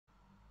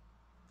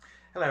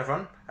Hello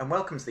everyone, and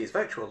welcome to these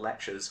virtual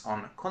lectures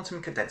on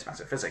Quantum Condensed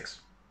Matter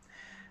Physics.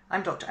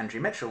 I'm Dr. Andrew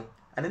Mitchell,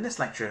 and in this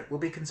lecture we'll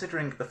be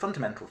considering the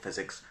fundamental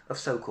physics of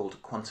so-called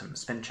quantum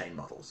spin chain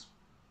models.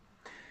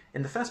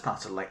 In the first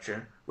part of the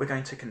lecture, we're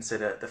going to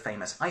consider the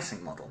famous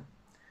Ising model.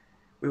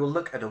 We will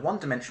look at a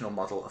one-dimensional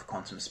model of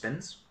quantum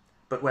spins,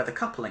 but where the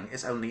coupling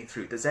is only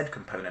through the Z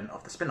component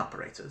of the spin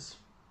operators.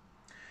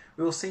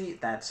 We will see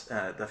that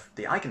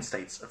the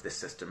eigenstates of this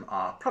system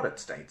are product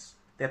states.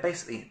 They're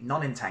basically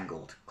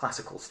non-entangled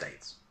classical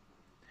states.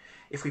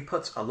 If we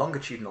put a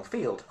longitudinal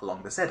field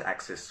along the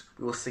z-axis,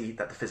 we will see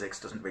that the physics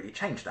doesn't really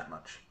change that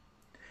much.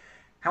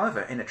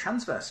 However, in a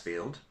transverse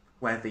field,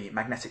 where the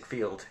magnetic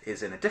field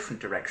is in a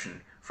different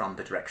direction from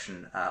the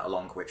direction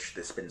along which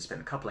the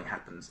spin-spin coupling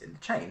happens in the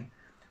chain,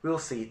 we will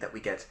see that we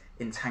get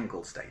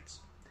entangled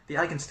states. The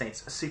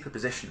eigenstates are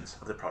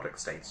superpositions of the product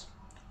states,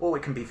 or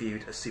it can be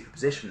viewed as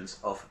superpositions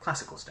of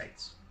classical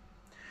states.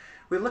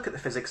 We'll look at the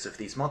physics of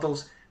these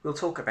models. We'll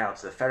talk about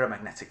the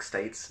ferromagnetic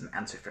states and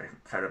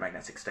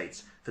antiferromagnetic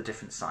states for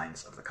different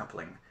signs of the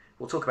coupling.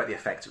 We'll talk about the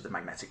effect of the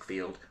magnetic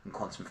field and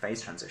quantum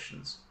phase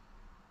transitions.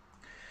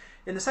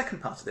 In the second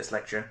part of this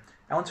lecture,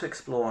 I want to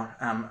explore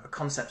a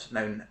concept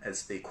known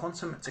as the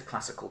quantum to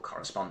classical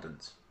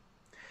correspondence.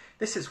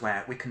 This is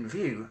where we can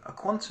view a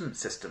quantum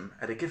system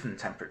at a given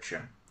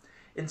temperature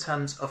in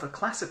terms of a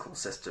classical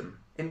system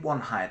in one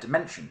higher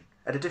dimension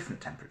at a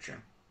different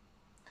temperature.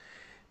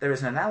 There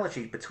is an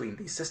analogy between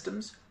these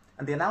systems,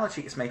 and the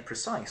analogy is made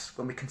precise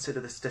when we consider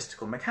the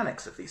statistical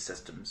mechanics of these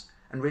systems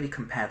and really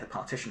compare the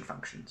partition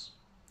functions.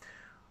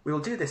 We will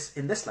do this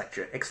in this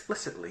lecture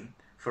explicitly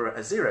for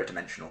a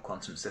zero-dimensional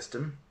quantum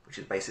system, which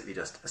is basically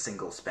just a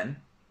single spin,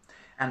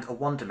 and a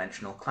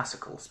one-dimensional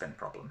classical spin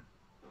problem.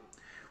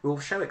 We will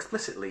show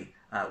explicitly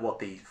what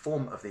the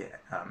form of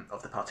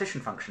the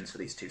partition functions for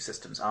these two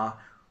systems are,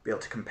 be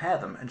able to compare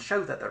them and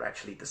show that they're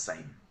actually the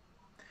same.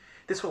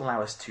 This will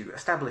allow us to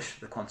establish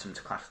the quantum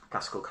to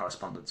classical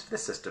correspondence for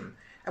this system,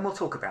 and we'll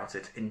talk about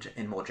it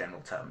in more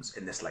general terms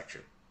in this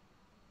lecture.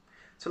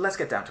 So let's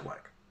get down to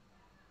work.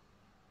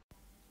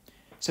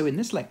 So in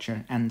this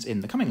lecture, and in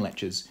the coming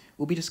lectures,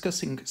 we'll be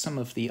discussing some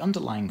of the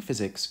underlying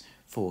physics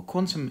for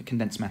quantum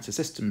condensed matter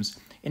systems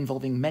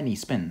involving many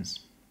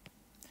spins.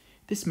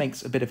 This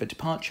makes a bit of a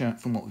departure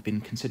from what we've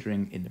been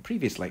considering in the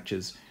previous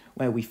lectures,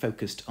 where we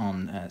focused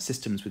on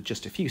systems with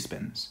just a few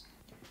spins.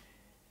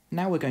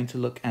 Now we're going to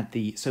look at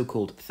the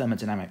so-called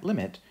thermodynamic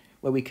limit,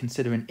 where we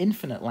consider an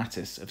infinite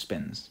lattice of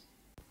spins.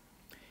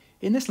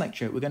 In this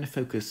lecture, we're going to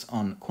focus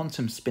on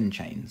quantum spin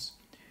chains.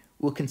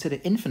 We'll consider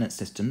infinite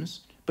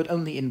systems, but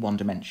only in one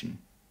dimension.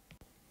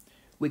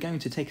 We're going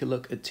to take a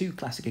look at two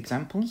classic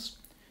examples.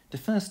 The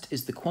first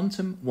is the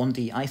quantum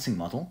 1D Ising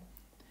model,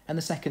 and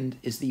the second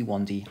is the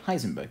 1D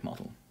Heisenberg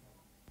model.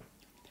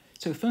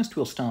 So first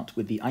we'll start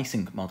with the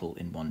Ising model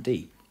in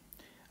 1D.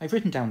 I've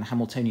written down the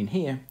Hamiltonian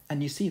here,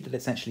 and you see that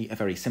it's actually a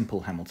very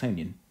simple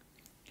Hamiltonian.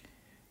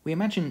 We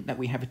imagine that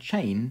we have a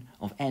chain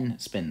of n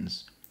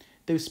spins.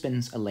 Those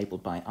spins are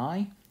labelled by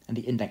I, and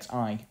the index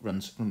I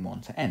runs from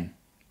 1 to n.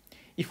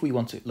 If we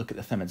want to look at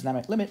the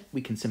thermodynamic limit,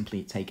 we can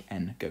simply take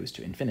n goes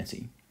to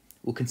infinity.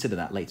 We'll consider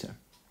that later.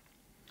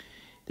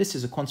 This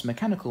is a quantum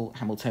mechanical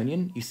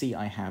Hamiltonian. You see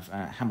I have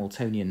a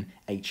Hamiltonian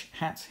h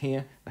hat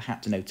here, the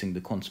hat denoting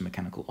the quantum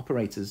mechanical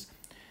operators,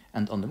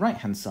 and on the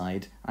right-hand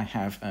side I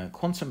have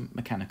quantum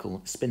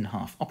mechanical spin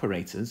half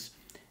operators,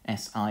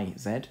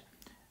 SIZ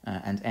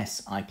and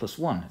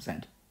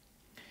SI+1Z.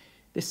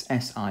 This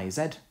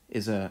SIZ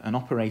is an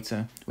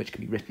operator which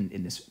can be written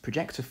in this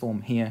projector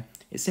form here.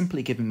 It's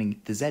simply giving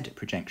me the Z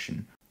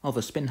projection of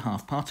a spin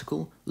half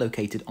particle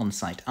located on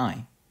site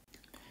I.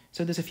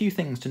 So there's a few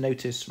things to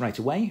notice right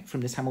away from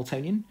this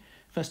Hamiltonian.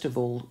 First of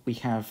all, we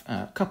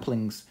have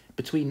couplings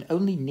between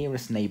only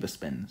nearest neighbour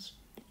spins.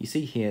 You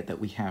see here that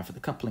we have the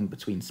coupling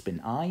between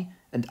spin I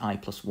and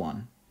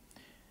I+1.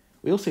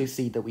 We also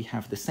see that we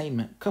have the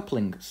same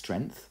coupling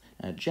strength,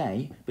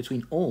 J,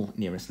 between all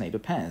nearest neighbour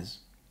pairs.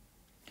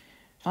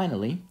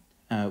 Finally,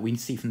 we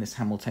see from this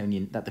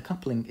Hamiltonian that the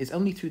coupling is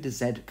only through the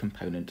Z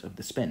component of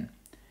the spin.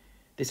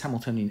 This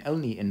Hamiltonian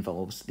only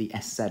involves the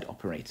SZ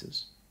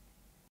operators.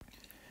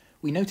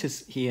 We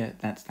notice here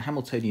that the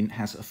Hamiltonian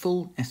has a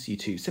full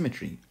SU2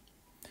 symmetry.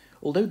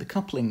 Although the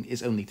coupling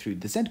is only through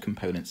the Z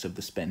components of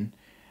the spin,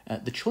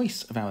 the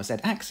choice of our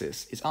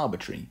Z-axis is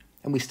arbitrary,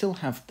 and we still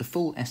have the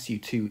full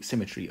SU2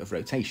 symmetry of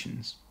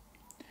rotations.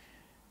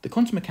 The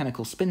quantum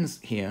mechanical spins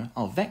here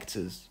are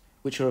vectors,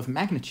 which are of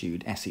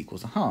magnitude s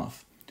equals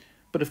 1/2,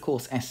 but of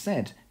course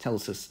SZ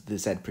tells us the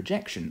Z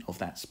projection of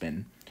that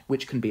spin,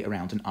 which can be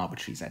around an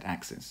arbitrary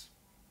Z-axis.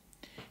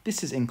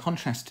 This is in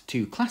contrast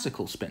to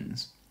classical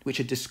spins, which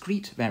are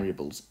discrete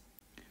variables.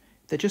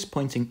 They're just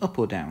pointing up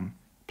or down,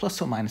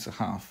 plus or minus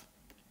 1/2.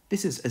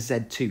 This is a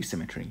Z2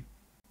 symmetry.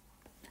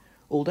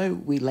 Although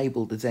we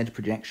label the Z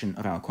projection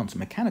of our quantum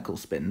mechanical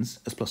spins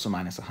as plus or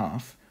minus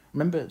 1/2,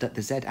 remember that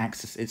the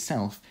Z-axis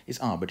itself is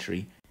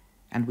arbitrary,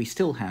 and we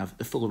still have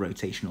the full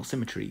rotational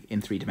symmetry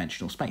in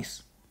three-dimensional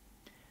space.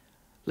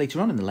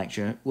 Later on in the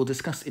lecture, we'll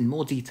discuss in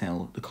more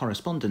detail the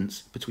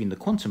correspondence between the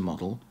quantum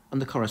model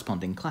and the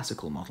corresponding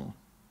classical model.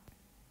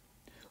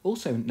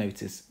 Also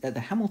notice that the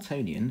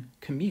Hamiltonian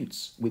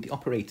commutes with the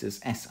operators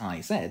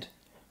SIZ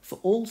for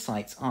all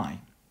sites I.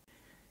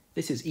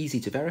 This is easy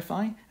to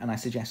verify, and I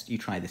suggest you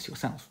try this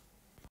yourself.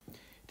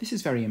 This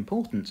is very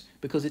important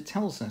because it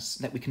tells us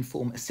that we can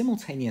form a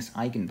simultaneous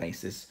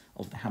eigenbasis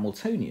of the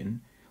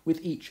Hamiltonian with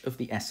each of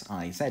the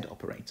SIZ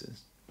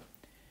operators.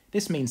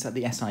 This means that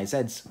the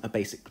SIZs are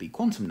basically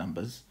quantum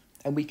numbers,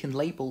 and we can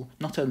label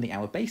not only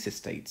our basis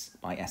states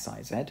by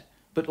SIZ,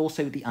 but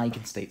also the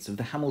eigenstates of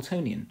the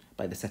Hamiltonian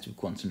by the set of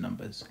quantum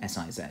numbers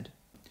SIZ.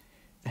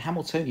 The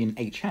Hamiltonian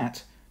H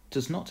hat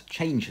does not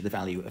change the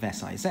value of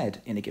SIZ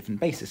in a given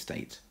basis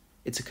state.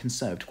 It's a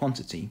conserved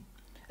quantity,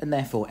 and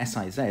therefore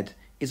SIZ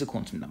is a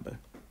quantum number.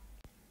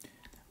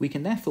 We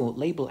can therefore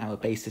label our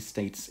basis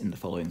states in the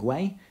following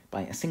way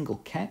by a single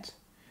ket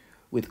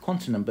with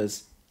quantum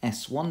numbers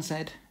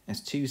S1Z,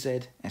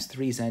 S2Z,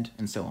 S3Z,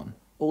 and so on,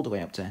 all the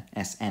way up to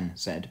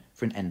SNZ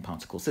for an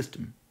n-particle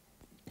system.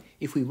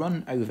 If we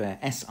run over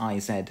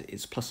SIZ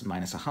is plus or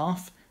minus a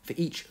half for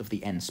each of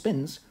the n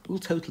spins, we'll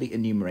totally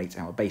enumerate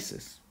our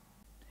basis.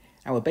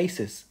 Our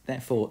basis,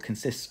 therefore,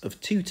 consists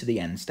of 2 to the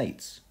n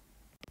states.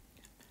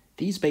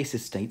 These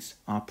basis states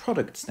are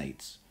product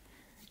states.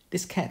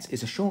 This ket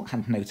is a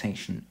shorthand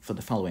notation for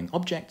the following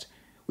object,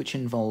 which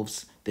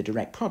involves the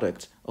direct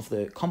product of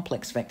the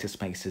complex vector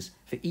spaces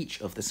for each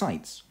of the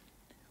sites.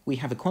 We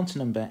have a quantum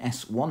number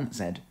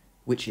S1Z,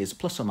 which is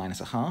plus or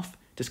minus a half,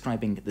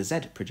 describing the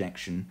Z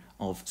projection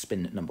of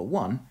spin number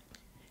 1,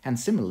 and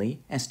similarly,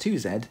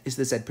 S2Z is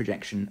the Z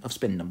projection of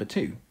spin number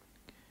 2.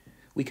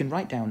 We can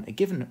write down a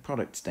given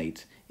product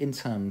state in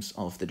terms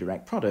of the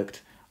direct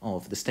product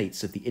of the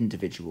states of the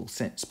individual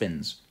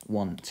spins,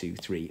 1, 2,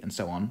 3, and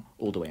so on,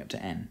 all the way up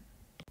to n.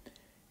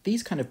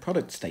 These kind of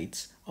product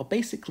states are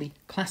basically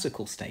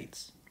classical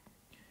states.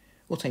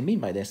 What I mean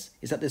by this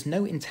is that there's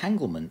no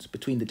entanglement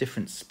between the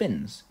different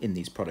spins in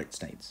these product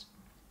states.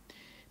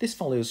 This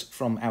follows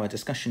from our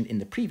discussion in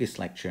the previous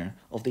lecture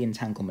of the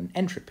entanglement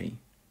entropy,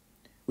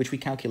 which we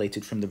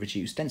calculated from the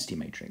reduced density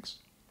matrix.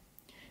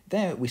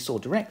 There we saw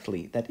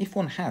directly that if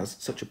one has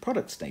such a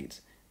product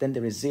state, then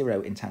there is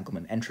zero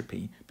entanglement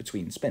entropy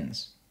between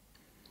spins.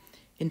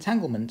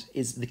 Entanglement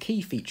is the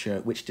key feature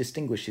which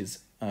distinguishes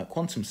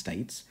quantum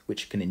states,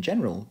 which can in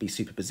general be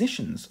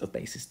superpositions of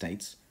basis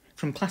states,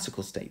 from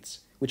classical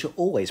states, which are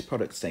always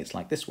product states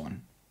like this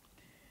one.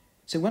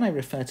 So when I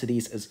refer to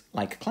these as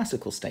like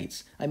classical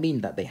states, I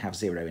mean that they have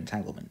zero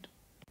entanglement.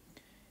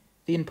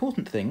 The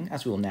important thing,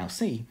 as we will now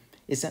see,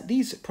 is that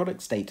these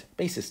product state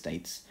basis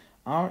states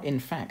are in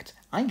fact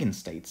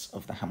eigenstates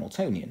of the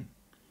Hamiltonian.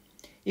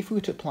 If we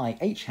were to apply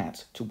H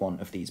hat to one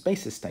of these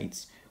basis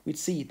states, we'd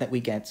see that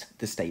we get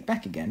the state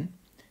back again,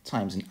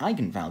 times an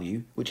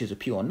eigenvalue, which is a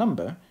pure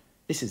number.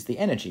 This is the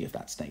energy of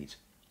that state.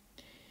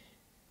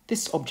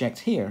 This object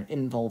here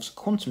involves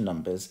quantum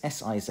numbers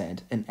SIZ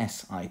and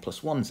SI plus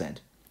 1Z.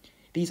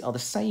 These are the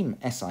same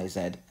SIZ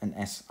and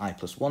SI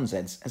plus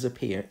 1Zs as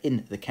appear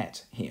in the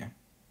ket here.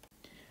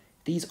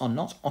 These are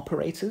not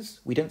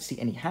operators, we don't see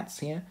any hats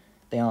here,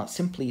 they are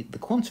simply the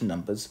quantum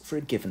numbers for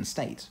a given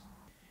state.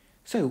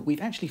 So we've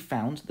actually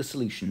found the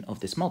solution of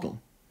this model.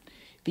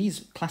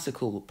 These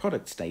classical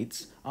product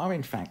states are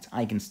in fact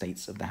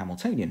eigenstates of the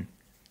Hamiltonian.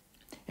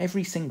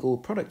 Every single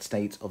product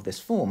state of this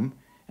form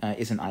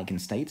is an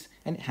eigenstate,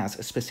 and it has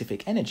a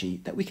specific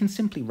energy that we can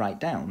simply write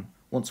down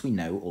once we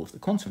know all of the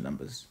quantum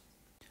numbers.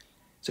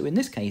 So in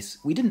this case,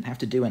 we didn't have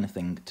to do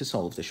anything to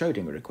solve the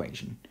Schrödinger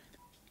equation.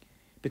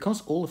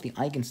 Because all of the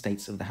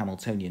eigenstates of the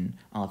Hamiltonian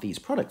are these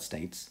product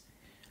states,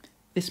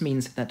 this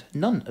means that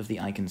none of the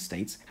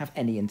eigenstates have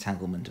any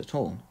entanglement at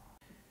all.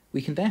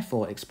 We can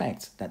therefore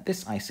expect that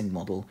this Ising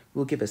model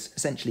will give us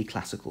essentially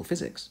classical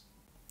physics.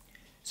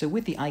 So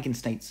with the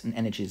eigenstates and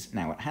energies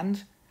now at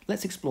hand,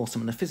 let's explore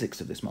some of the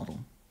physics of this model.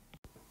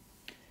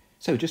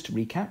 So just to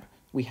recap,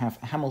 we have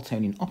a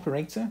Hamiltonian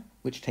operator,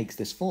 which takes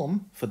this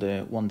form for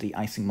the 1D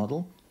Ising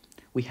model.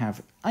 We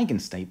have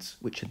eigenstates,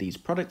 which are these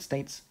product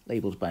states,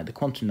 labelled by the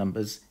quantum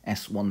numbers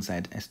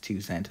S1Z,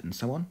 S2Z, and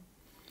so on.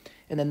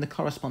 And then the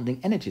corresponding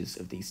energies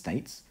of these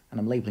states, and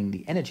I'm labelling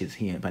the energies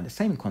here by the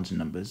same quantum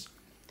numbers,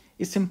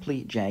 is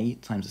simply J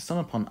times the sum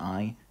upon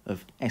I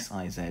of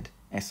SIZ,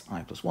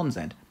 SI plus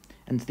 1Z.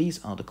 And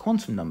these are the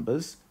quantum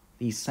numbers.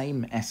 These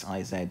same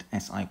SIZ,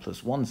 SI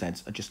plus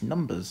 1Zs are just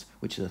numbers,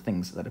 which are the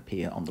things that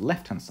appear on the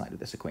left-hand side of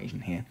this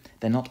equation here.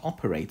 They're not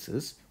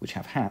operators, which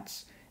have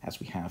hats, as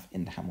we have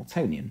in the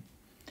Hamiltonian.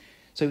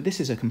 So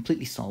this is a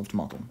completely solved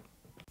model.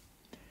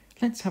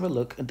 Let's have a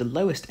look at the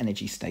lowest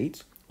energy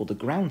state, or the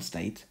ground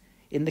state,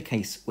 in the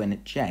case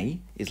when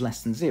J is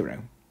less than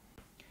 0.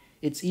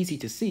 It's easy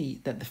to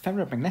see that the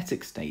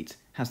ferromagnetic state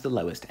has the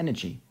lowest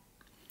energy.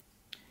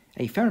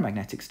 A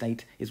ferromagnetic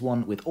state is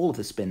one with all of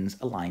the spins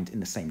aligned in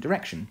the same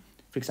direction.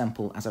 For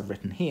example, as I've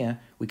written here,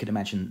 we could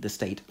imagine the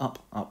state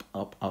up, up,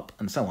 up, up,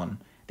 and so on.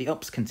 The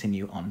ups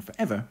continue on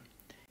forever.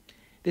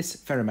 This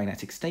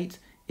ferromagnetic state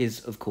is,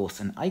 of course,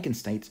 an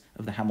eigenstate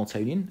of the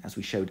Hamiltonian, as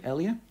we showed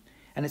earlier,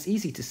 and it's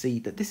easy to see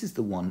that this is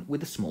the one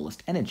with the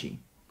smallest energy.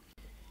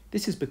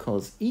 This is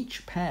because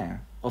each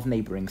pair of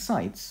neighbouring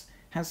sites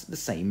has the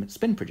same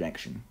spin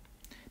projection.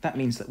 That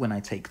means that when I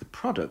take the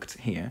product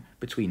here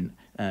between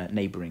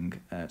neighbouring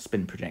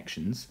spin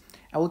projections,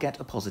 I will get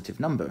a positive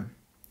number.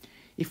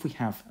 If we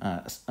have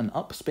an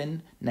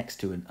upspin next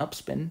to an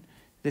upspin,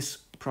 this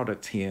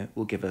product here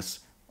will give us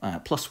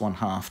plus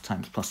 1/2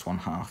 times plus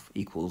 1/2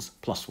 equals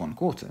plus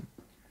 1/4.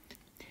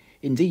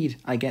 Indeed,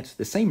 I get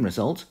the same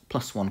result,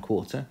 plus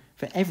 1/4,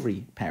 for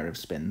every pair of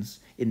spins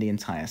in the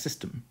entire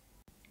system.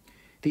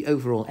 The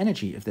overall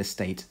energy of this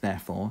state,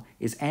 therefore,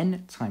 is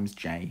n times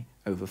j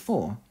over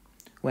 4,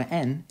 where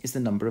n is the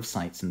number of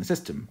sites in the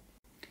system.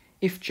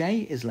 If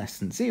j is less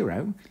than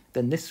 0,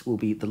 then this will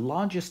be the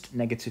largest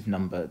negative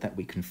number that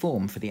we can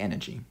form for the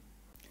energy.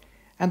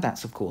 And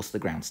that's, of course, the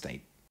ground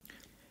state.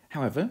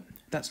 However,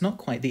 that's not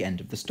quite the end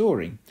of the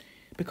story,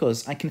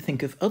 because I can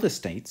think of other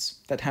states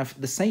that have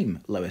the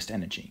same lowest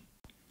energy.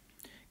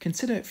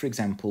 Consider, for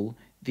example,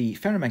 the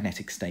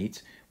ferromagnetic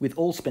state with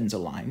all spins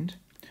aligned,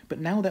 but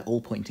now they're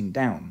all pointing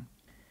down.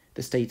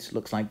 The state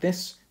looks like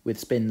this, with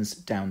spins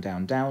down,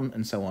 down, down,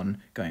 and so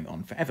on, going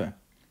on forever.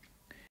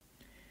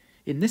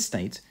 In this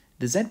state,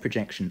 the z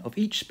projection of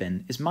each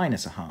spin is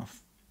minus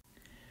 1/2.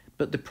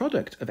 But the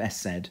product of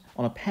sz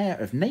on a pair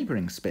of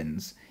neighbouring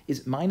spins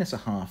is minus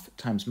 1/2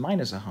 times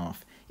minus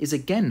 1/2 is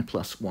again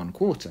plus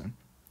 1/4.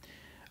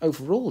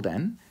 Overall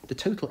then, the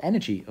total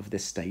energy of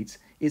this state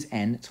is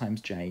n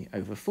times j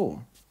over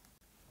 4.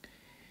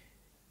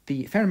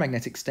 The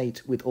ferromagnetic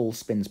state with all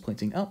spins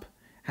pointing up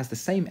has the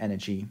same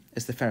energy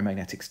as the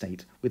ferromagnetic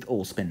state with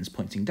all spins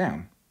pointing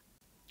down.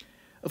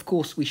 Of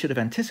course, we should have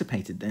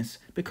anticipated this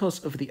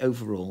because of the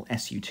overall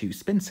SU2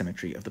 spin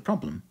symmetry of the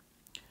problem.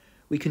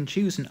 We can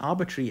choose an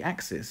arbitrary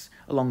axis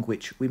along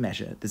which we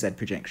measure the z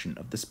projection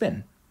of the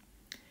spin.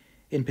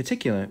 In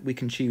particular, we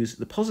can choose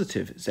the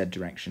positive z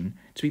direction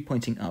to be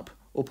pointing up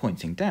or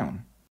pointing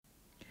down.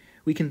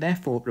 We can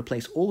therefore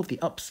replace all of the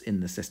ups in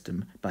the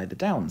system by the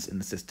downs in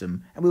the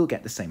system, and we will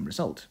get the same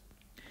result.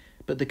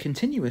 But the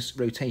continuous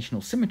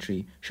rotational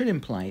symmetry should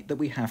imply that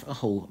we have a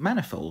whole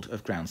manifold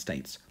of ground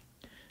states,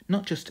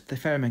 not just the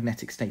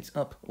ferromagnetic states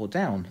up or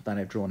down that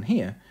I've drawn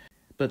here,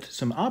 but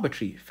some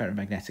arbitrary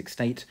ferromagnetic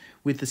state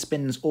with the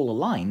spins all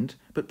aligned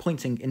but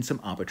pointing in some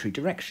arbitrary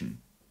direction.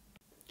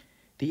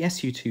 The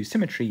SU2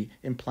 symmetry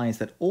implies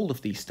that all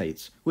of these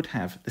states would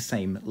have the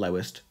same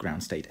lowest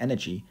ground state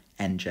energy,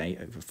 nj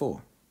over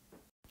 4.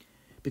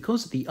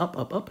 Because the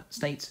up-up-up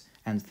state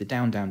and the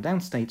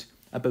down-down-down state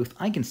are both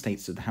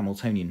eigenstates of the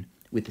Hamiltonian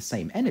with the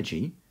same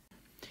energy,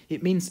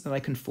 it means that I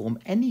can form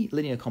any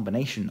linear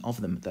combination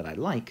of them that I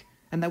like,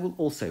 and that will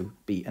also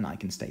be an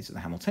eigenstate of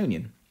the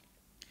Hamiltonian.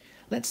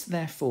 Let's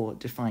therefore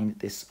define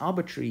this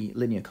arbitrary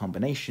linear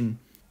combination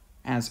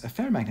as a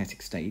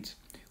ferromagnetic state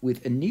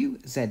with a new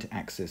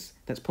z-axis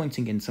that's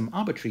pointing in some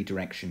arbitrary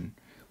direction,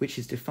 which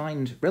is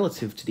defined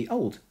relative to the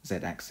old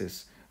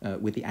z-axis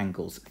with the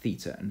angles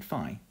theta and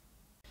phi.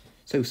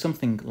 So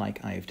something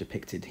like I have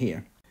depicted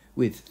here,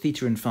 with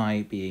theta and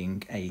phi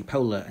being a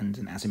polar and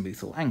an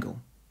azimuthal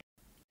angle.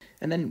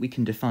 And then we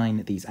can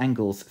define these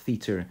angles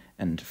theta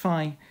and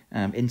phi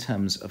in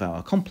terms of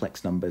our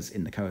complex numbers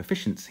in the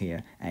coefficients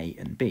here, a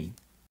and b.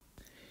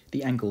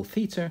 The angle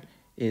theta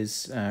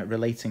is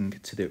relating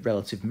to the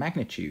relative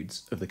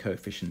magnitudes of the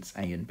coefficients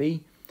a and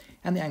b,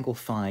 and the angle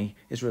phi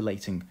is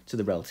relating to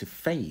the relative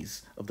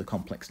phase of the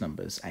complex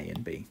numbers a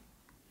and b.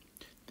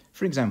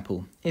 For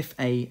example, if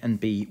a and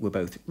b were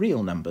both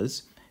real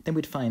numbers, then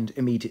we'd find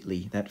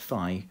immediately that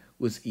phi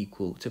was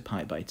equal to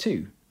pi by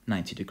 2,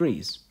 90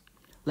 degrees.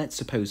 Let's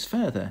suppose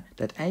further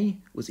that a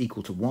was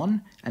equal to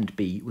 1 and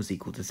b was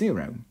equal to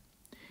 0.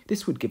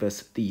 This would give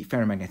us the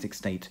ferromagnetic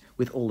state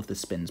with all of the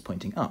spins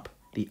pointing up,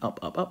 the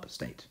up-up-up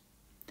state.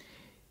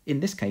 In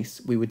this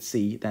case, we would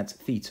see that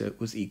theta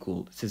was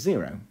equal to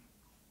 0.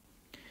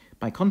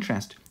 By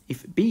contrast,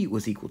 if b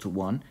was equal to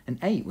 1 and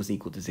a was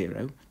equal to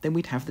 0, then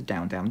we'd have the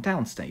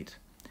down-down-down state.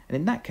 And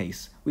in that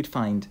case, we'd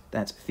find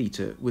that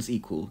theta was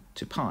equal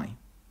to pi.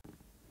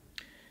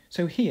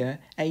 So here,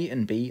 a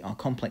and b are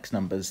complex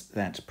numbers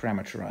that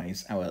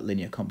parameterize our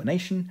linear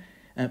combination,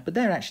 but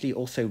they're actually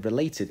also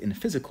related in a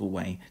physical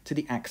way to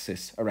the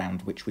axis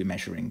around which we're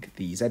measuring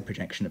the z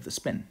projection of the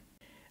spin.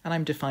 And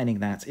I'm defining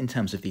that in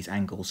terms of these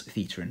angles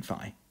theta and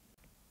phi.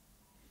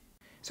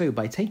 So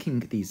by taking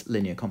these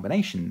linear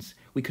combinations,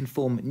 we can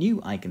form new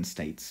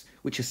eigenstates,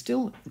 which are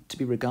still to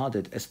be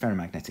regarded as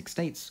ferromagnetic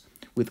states,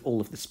 with all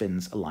of the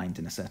spins aligned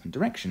in a certain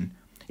direction.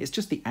 It's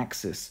just the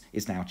axis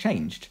is now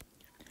changed.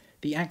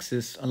 The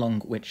axis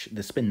along which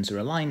the spins are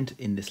aligned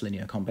in this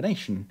linear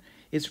combination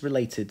is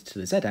related to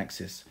the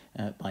z-axis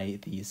by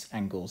these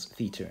angles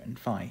theta and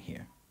phi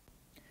here.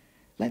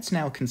 Let's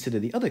now consider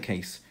the other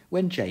case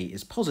when j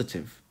is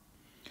positive.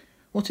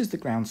 What is the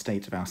ground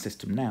state of our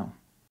system now?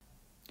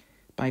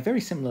 By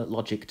very similar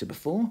logic to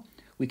before,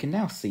 we can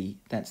now see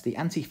that the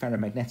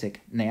antiferromagnetic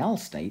Néel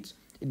state,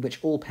 in which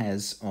all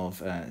pairs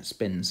of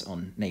spins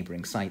on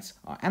neighbouring sites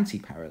are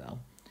antiparallel,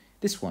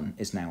 this one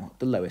is now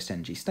the lowest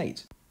energy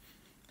state.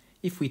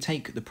 If we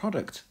take the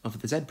product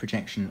of the z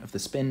projection of the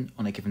spin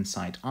on a given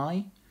site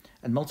I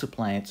and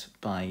multiply it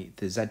by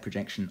the z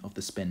projection of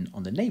the spin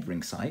on the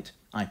neighbouring site,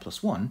 I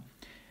plus 1,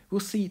 we'll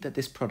see that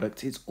this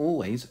product is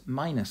always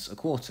minus a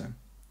quarter.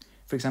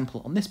 For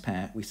example, on this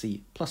pair, we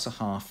see plus a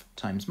half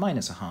times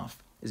minus a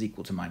half is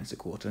equal to minus a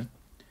quarter,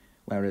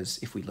 whereas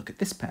if we look at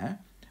this pair,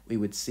 we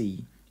would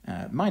see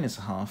minus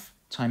a half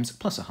times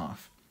plus a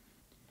half.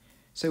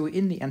 So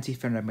in the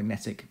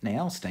antiferromagnetic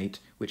Néel state,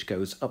 which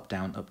goes up,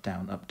 down,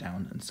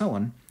 and so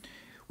on,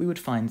 we would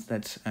find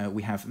that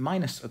we have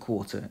minus a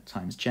quarter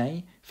times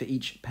j for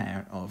each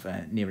pair of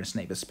nearest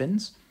neighbour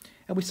spins,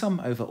 and we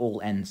sum over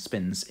all n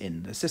spins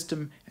in the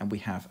system, and we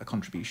have a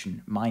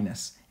contribution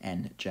minus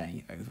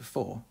nj over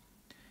 4.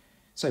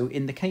 So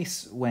in the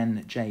case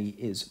when j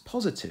is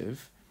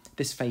positive,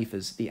 this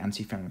favours the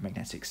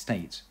antiferromagnetic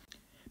state,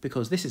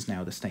 because this is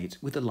now the state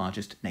with the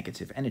largest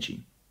negative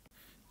energy.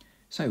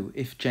 So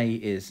if j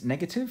is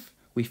negative,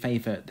 we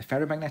favour the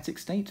ferromagnetic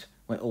state,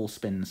 where all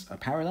spins are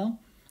parallel,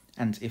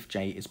 and if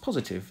j is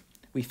positive,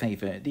 we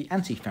favour the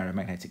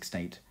antiferromagnetic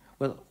state,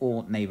 where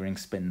all neighbouring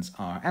spins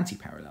are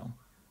antiparallel.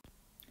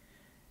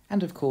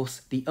 And of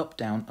course, the up,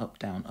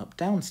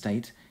 down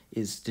state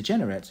is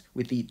degenerate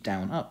with the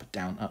down,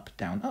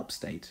 up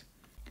state.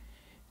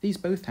 These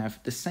both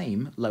have the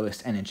same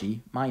lowest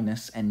energy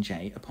minus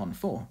nj upon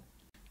 4.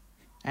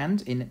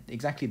 And in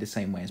exactly the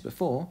same way as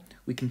before,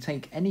 we can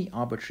take any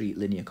arbitrary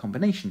linear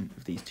combination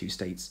of these two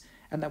states,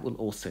 and that will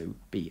also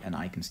be an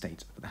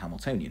eigenstate of the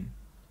Hamiltonian.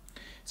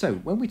 So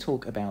when we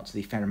talk about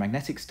the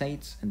ferromagnetic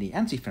state and the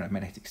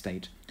antiferromagnetic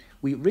state,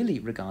 we're really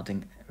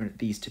regarding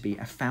these to be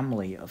a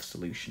family of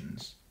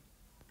solutions.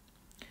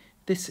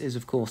 This is,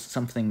 of course,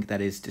 something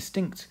that is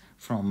distinct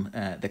from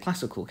the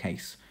classical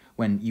case,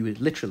 when you would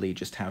literally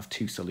just have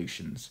two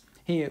solutions.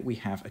 Here we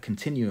have a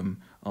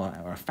continuum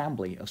or a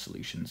family of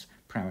solutions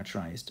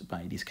parameterized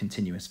by these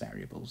continuous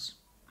variables.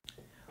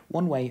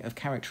 One way of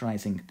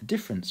characterizing the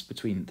difference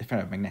between the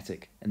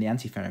ferromagnetic and the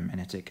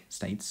antiferromagnetic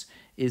states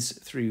is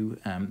through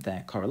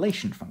their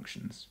correlation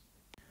functions.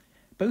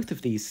 Both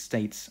of these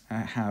states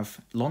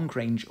have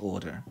long-range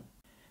order,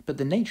 but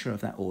the nature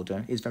of that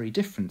order is very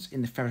different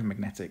in the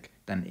ferromagnetic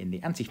than in the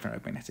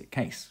antiferromagnetic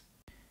case.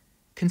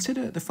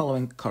 Consider the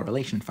following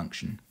correlation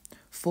function: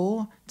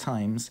 4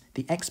 times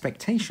the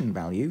expectation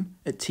value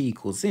at t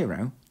equals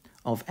 0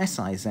 of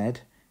siz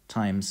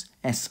times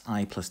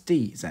si plus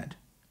dz.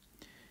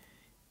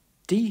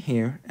 D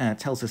here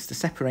tells us the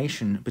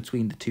separation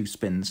between the two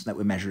spins that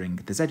we're measuring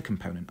the z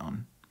component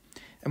on.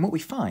 And what we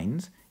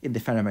find in the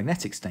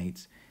ferromagnetic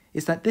state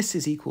is that this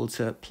is equal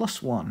to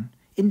plus 1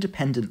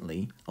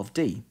 independently of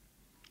d.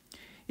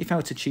 If I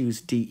were to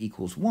choose d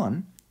equals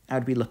 1, I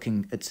would be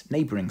looking at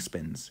neighbouring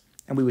spins,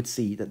 and we would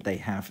see that they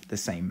have the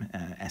same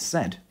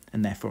sz,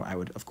 and therefore I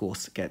would, of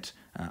course, get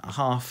a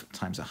half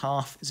times a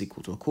half is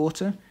equal to a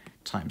quarter,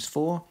 times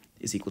 4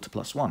 is equal to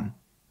plus 1.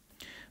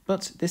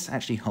 But this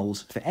actually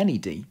holds for any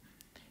d.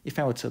 If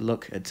I were to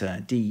look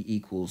at d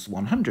equals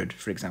 100,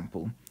 for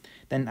example,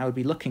 then I would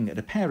be looking at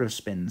a pair of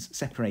spins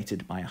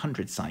separated by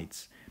 100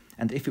 sites,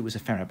 and if it was a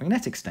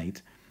ferromagnetic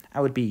state, I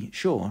would be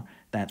sure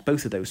that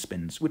both of those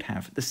spins would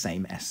have the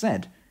same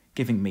sz,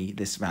 giving me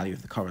this value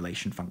of the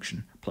correlation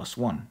function, plus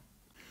 1.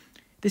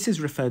 This is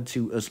referred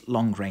to as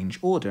long-range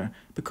order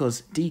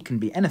because d can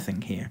be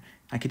anything here.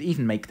 I could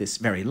even make this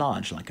very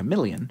large, like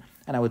 1,000,000,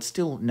 and I would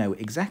still know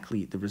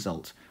exactly the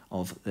result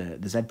of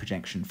the z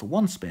projection for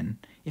one spin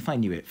if I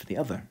knew it for the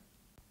other.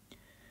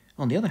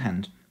 On the other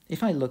hand,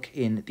 if I look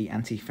in the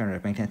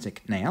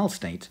antiferromagnetic Néel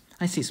state,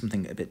 I see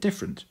something a bit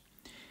different.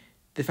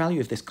 The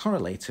value of this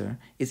correlator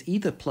is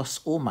either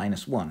plus or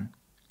minus 1.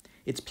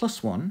 It's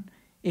plus 1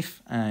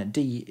 if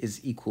d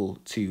is equal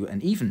to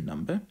an even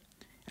number,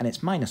 and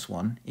it's minus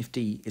 1 if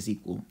d is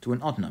equal to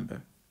an odd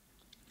number.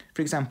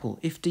 For example,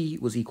 if d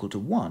was equal to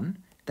 1,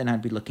 then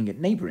I'd be looking at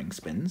neighbouring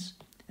spins,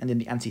 and in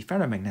the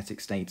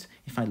antiferromagnetic state,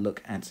 if I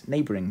look at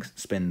neighbouring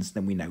spins,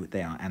 then we know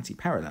they are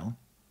antiparallel.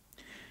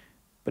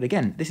 But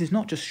again, this is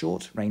not just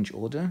short-range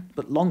order,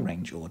 but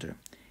long-range order.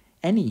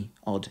 Any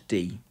odd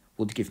d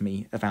would give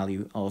me a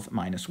value of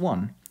minus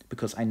 1,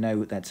 because I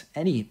know that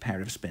any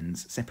pair of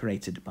spins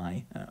separated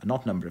by an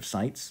odd number of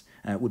sites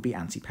would be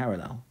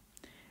antiparallel,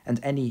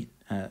 and any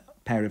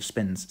pair of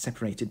spins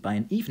separated by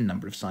an even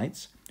number of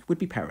sites would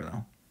be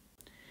parallel.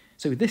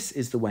 So this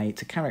is the way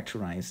to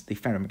characterize the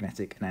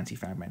ferromagnetic and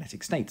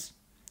antiferromagnetic states.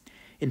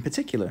 In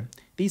particular,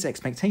 these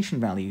expectation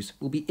values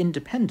will be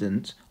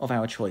independent of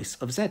our choice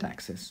of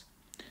z-axis.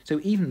 So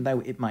even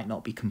though it might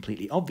not be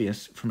completely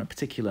obvious from a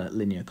particular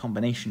linear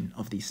combination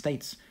of these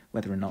states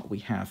whether or not we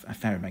have a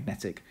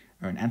ferromagnetic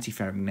or an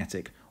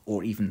antiferromagnetic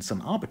or even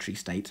some arbitrary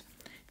state,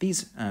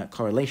 these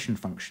correlation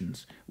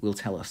functions will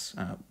tell us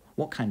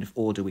what kind of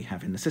order we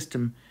have in the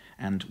system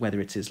and whether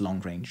it is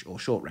long-range or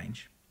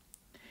short-range.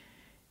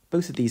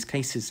 Both of these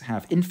cases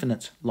have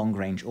infinite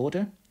long-range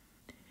order.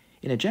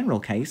 In a general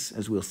case,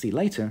 as we'll see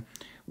later,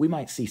 we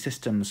might see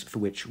systems for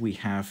which we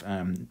have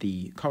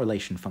the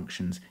correlation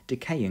functions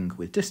decaying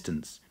with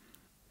distance.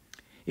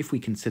 If we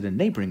consider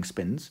neighbouring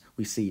spins,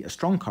 we see a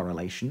strong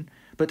correlation,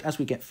 but as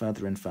we get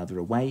further and further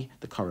away,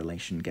 the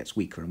correlation gets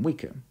weaker and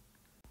weaker.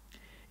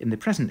 In the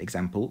present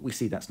example, we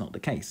see that's not the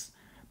case.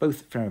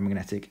 Both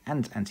ferromagnetic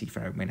and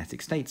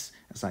antiferromagnetic states,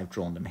 as I've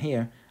drawn them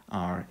here,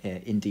 are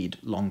indeed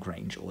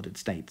long-range ordered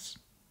states.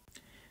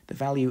 The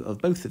value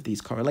of both of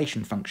these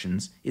correlation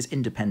functions is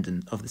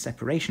independent of the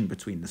separation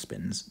between the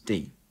spins,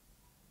 d.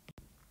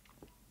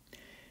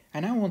 I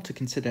now want to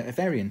consider a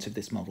variant of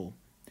this model,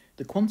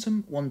 the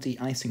quantum 1D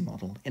Ising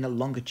model in a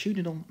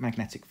longitudinal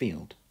magnetic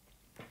field.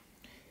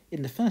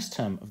 In the first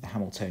term of the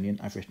Hamiltonian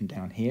I've written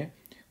down here,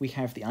 we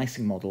have the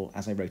Ising model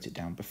as I wrote it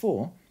down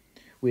before,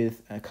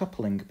 with a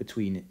coupling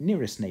between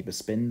nearest neighbour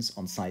spins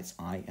on sites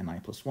I and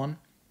I+1,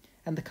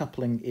 and the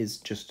coupling is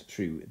just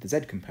through the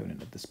z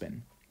component of the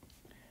spin.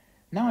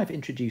 Now I've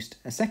introduced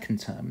a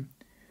second term,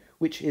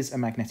 which is a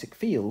magnetic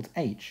field,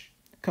 H,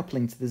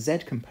 coupling to the z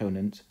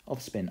component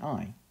of spin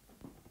I.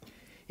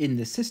 In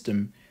this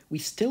system, we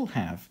still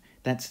have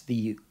that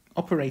the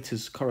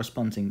operators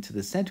corresponding to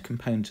the z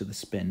component of the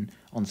spin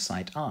on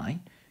site I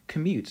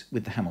commute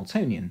with the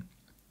Hamiltonian.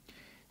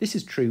 This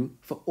is true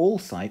for all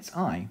sites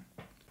I.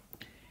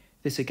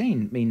 This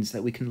again means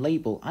that we can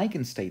label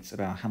eigenstates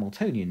of our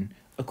Hamiltonian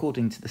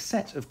according to the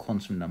set of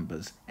quantum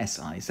numbers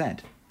Siz.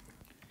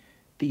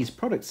 These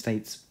product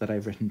states that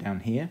I've written down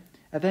here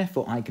are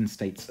therefore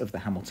eigenstates of the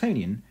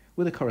Hamiltonian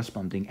with a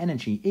corresponding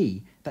energy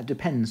E that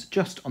depends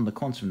just on the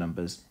quantum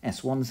numbers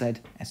S1z,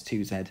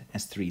 S2z,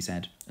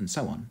 S3z, and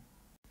so on.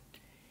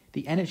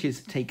 The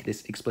energies take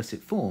this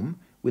explicit form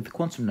with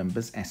quantum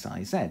numbers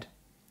Siz.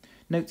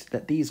 Note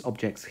that these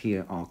objects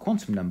here are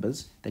quantum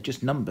numbers, they're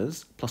just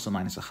numbers, plus or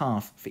minus a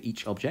half for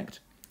each object.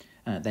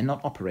 They're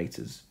not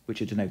operators,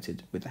 which are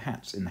denoted with the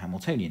hats in the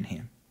Hamiltonian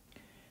here.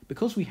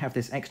 Because we have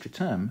this extra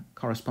term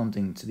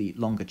corresponding to the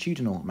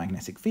longitudinal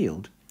magnetic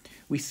field,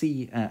 we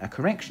see a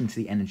correction to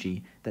the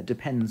energy that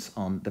depends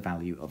on the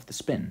value of the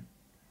spin.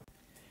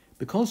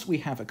 Because we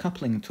have a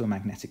coupling to a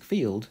magnetic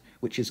field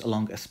which is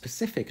along a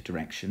specific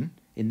direction,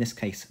 in this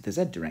case the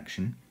z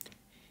direction,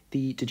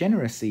 the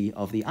degeneracy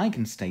of the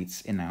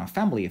eigenstates in our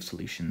family of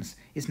solutions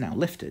is now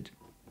lifted.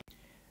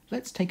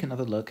 Let's take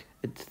another look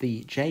at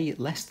the j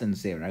less than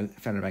 0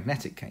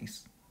 ferromagnetic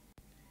case.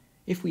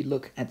 If we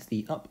look at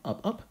the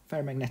up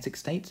ferromagnetic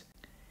state,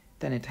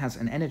 then it has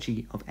an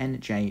energy of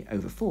nj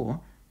over 4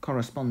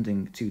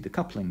 corresponding to the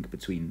coupling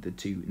between the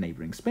two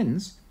neighbouring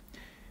spins,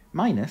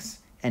 minus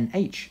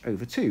nh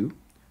over 2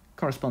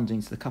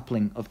 corresponding to the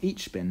coupling of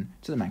each spin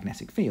to the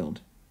magnetic field.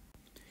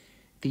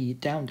 The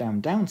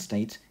down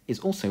state is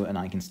also an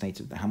eigenstate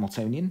of the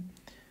Hamiltonian,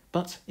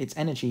 but its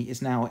energy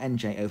is now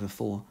nj over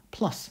 4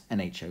 plus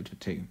nh over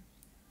 2.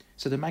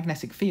 So the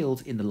magnetic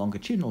field in the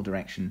longitudinal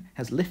direction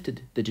has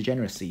lifted the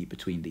degeneracy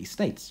between these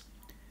states.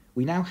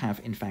 We now have,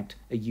 in fact,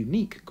 a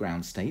unique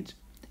ground state.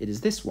 It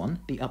is this one,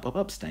 the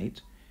up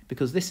state,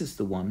 because this is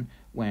the one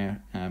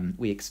where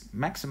we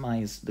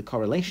maximize the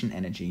correlation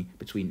energy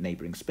between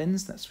neighbouring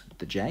spins, that's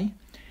the j,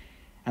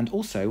 and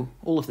also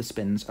all of the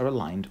spins are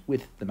aligned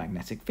with the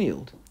magnetic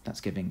field.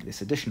 That's giving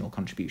this additional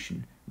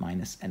contribution,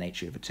 minus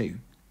nh over 2.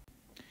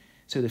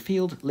 So the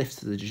field lifts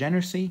the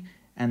degeneracy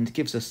and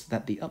gives us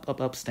that the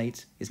up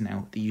state is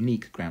now the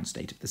unique ground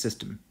state of the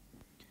system.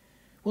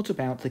 What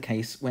about the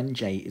case when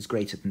j is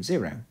greater than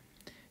 0?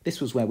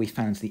 This was where we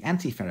found the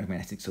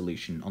antiferromagnetic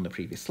solution on the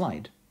previous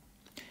slide.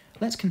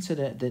 Let's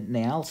consider the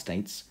Néel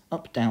states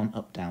up, down,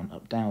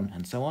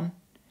 and so on,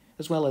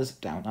 as well as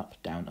down,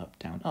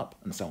 up,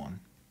 and so on.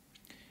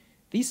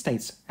 These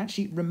states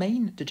actually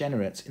remain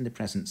degenerate in the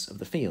presence of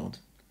the field.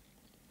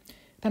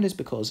 That is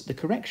because the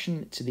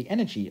correction to the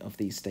energy of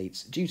these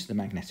states due to the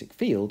magnetic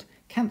field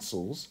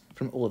cancels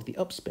from all of the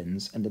up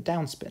spins and the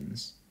down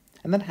spins,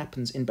 and that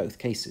happens in both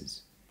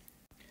cases.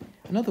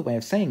 Another way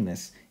of saying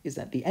this is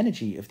that the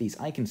energy of these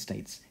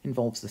eigenstates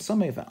involves the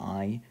sum over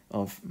I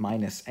of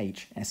minus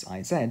h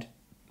Siz.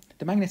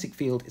 The magnetic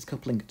field is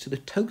coupling to the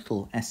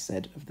total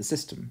Sz of the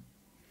system.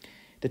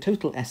 The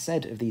total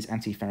Sz of these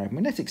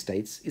antiferromagnetic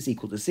states is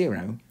equal to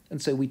 0,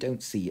 and so we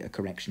don't see a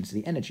correction to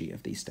the energy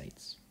of these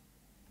states.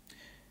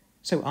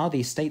 So are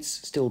these states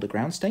still the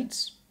ground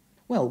states?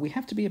 Well, we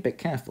have to be a bit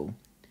careful.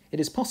 It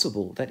is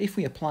possible that if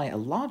we apply a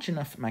large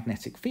enough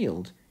magnetic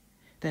field,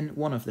 then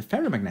one of the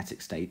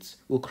ferromagnetic states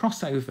will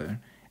cross over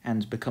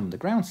and become the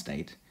ground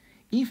state,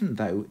 even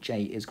though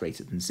j is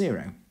greater than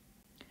 0.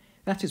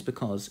 That is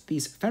because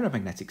these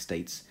ferromagnetic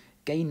states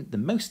gain the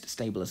most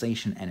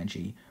stabilization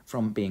energy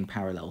from being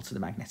parallel to the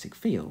magnetic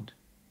field.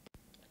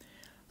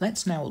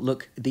 Let's now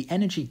look at the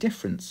energy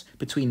difference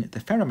between the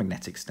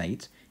ferromagnetic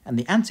state and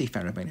the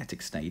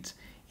antiferromagnetic state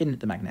in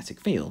the magnetic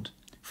field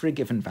for a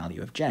given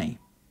value of j.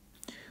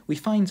 We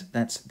find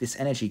that this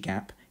energy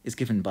gap is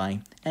given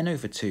by n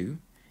over 2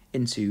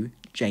 into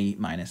j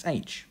minus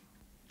h.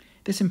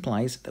 This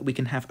implies that we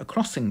can have a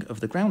crossing of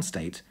the ground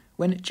state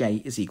when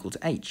j is equal to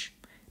h.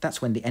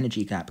 That's when the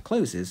energy gap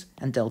closes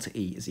and delta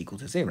E is equal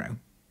to 0.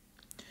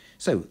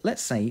 So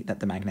let's say that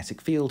the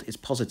magnetic field is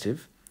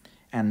positive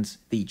and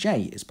the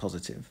j is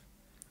positive.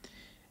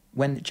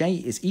 When j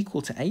is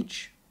equal to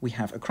h, we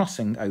have a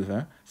crossing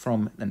over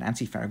from an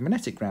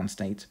antiferromagnetic ground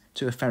state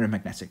to a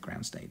ferromagnetic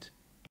ground state.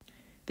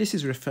 This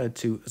is referred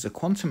to as a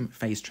quantum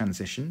phase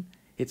transition.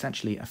 It's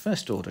actually a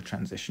first-order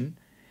transition.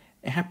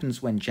 It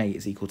happens when J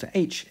is equal to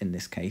H in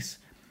this case,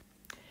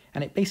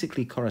 and it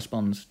basically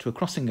corresponds to a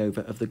crossing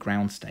over of the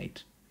ground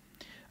state.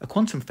 A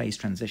quantum phase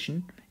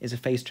transition is a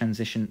phase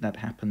transition that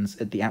happens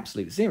at the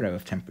absolute zero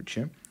of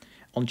temperature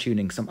on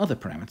tuning some other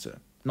parameter,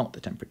 not the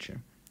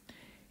temperature.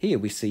 Here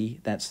we see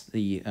that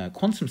the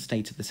quantum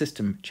state of the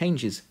system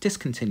changes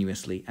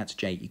discontinuously at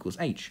J equals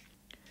H.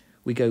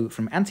 We go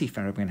from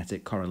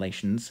antiferromagnetic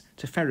correlations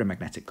to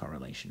ferromagnetic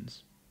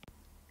correlations.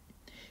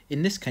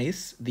 In this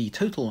case, the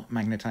total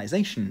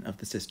magnetization of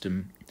the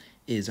system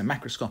is a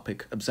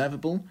macroscopic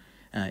observable.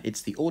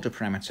 It's the order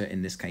parameter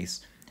in this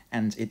case,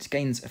 and it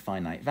gains a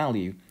finite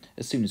value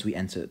as soon as we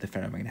enter the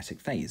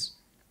ferromagnetic phase.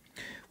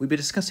 We'll be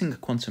discussing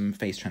quantum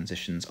phase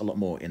transitions a lot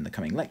more in the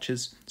coming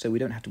lectures, so we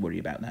don't have to worry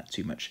about that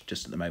too much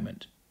just at the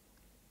moment.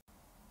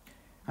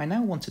 I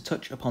now want to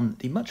touch upon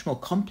the much more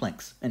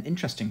complex and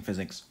interesting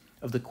physics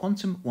of the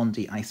quantum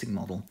 1D Ising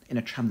model in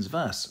a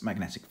transverse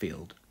magnetic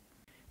field.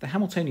 The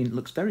Hamiltonian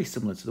looks very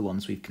similar to the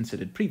ones we've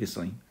considered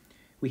previously.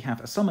 We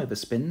have a sum over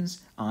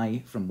spins,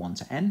 I from 1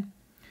 to n,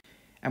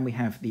 and we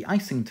have the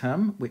Ising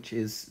term, which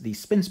is the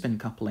spin-spin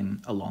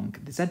coupling along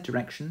the z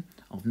direction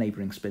of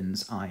neighbouring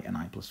spins I and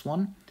I plus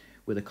 1,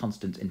 with a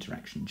constant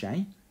interaction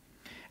j.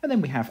 And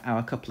then we have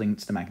our coupling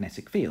to the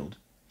magnetic field.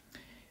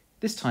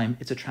 This time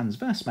it's a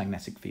transverse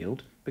magnetic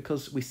field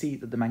because we see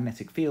that the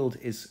magnetic field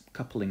is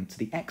coupling to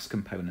the x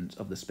component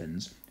of the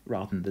spins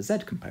rather than the z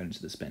component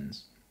of the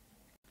spins.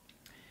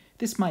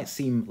 This might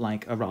seem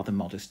like a rather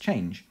modest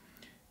change.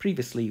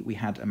 Previously we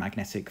had a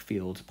magnetic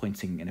field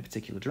pointing in a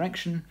particular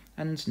direction,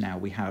 and now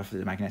we have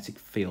the magnetic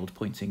field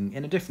pointing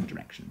in a different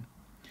direction.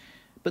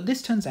 But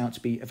this turns out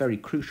to be a very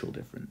crucial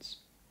difference.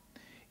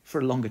 For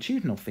a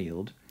longitudinal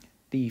field,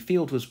 the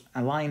field was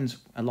aligned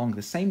along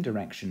the same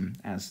direction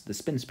as the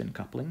spin-spin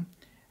coupling,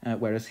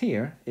 whereas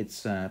here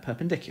it's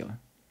perpendicular.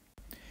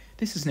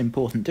 This is an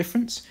important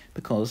difference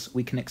because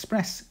we can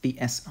express the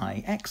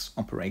SIX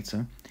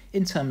operator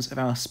in terms of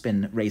our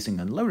spin raising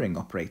and lowering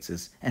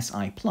operators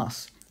SI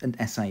plus and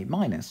SI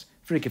minus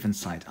for a given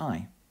site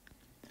I.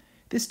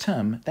 This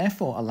term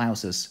therefore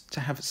allows us to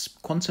have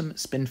quantum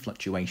spin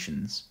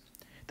fluctuations.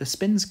 The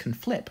spins can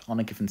flip on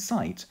a given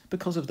site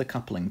because of the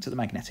coupling to the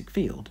magnetic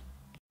field.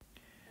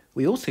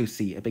 We also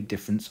see a big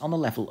difference on the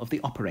level of the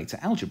operator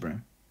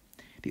algebra.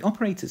 The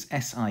operators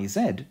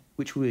SIZ,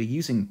 which we were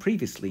using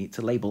previously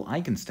to label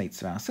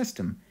eigenstates of our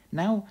system,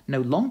 now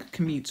no longer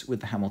commute with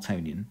the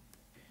Hamiltonian.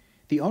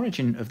 The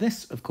origin of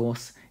this, of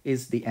course,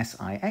 is the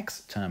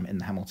SIX term in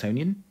the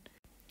Hamiltonian,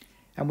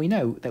 and we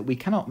know that we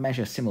cannot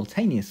measure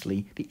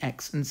simultaneously the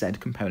x and z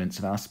components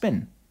of our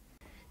spin.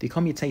 The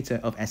commutator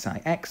of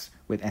SIX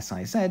with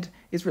SIZ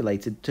is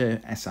related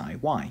to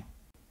SIY.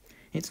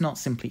 It's not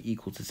simply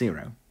equal to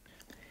 0.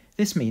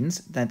 This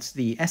means that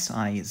the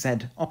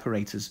SIZ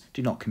operators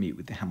do not commute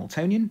with the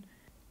Hamiltonian,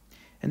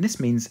 and this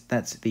means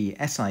that the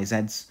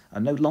SIZs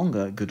are no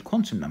longer good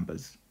quantum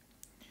numbers.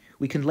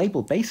 We can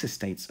label basis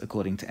states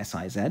according to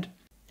SIZ,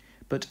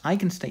 but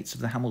eigenstates of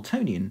the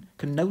Hamiltonian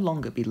can no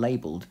longer be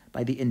labelled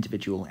by the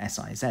individual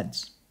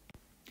SIZs.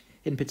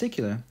 In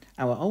particular,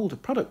 our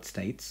old product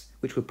states,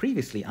 which were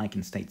previously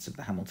eigenstates of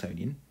the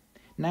Hamiltonian,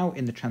 now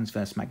in the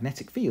transverse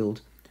magnetic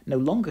field, no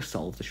longer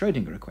solve the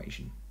Schrödinger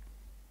equation.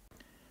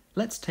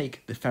 Let's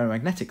take the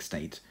ferromagnetic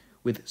state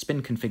with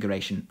spin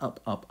configuration up,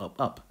 up, up,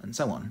 up, and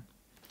so on.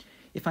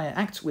 If I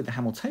act with the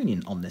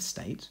Hamiltonian on this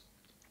state,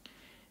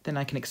 then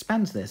I can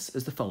expand this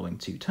as the following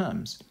two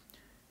terms.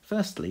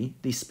 Firstly,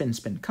 the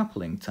spin-spin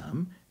coupling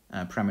term,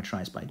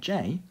 parameterized by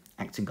J,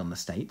 acting on the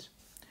state,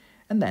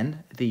 and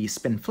then the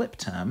spin-flip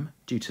term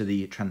due to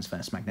the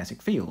transverse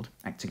magnetic field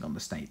acting on the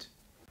state.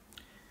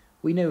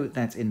 We know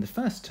that in the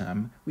first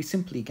term, we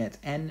simply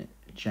get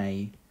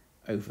nj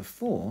over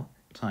 4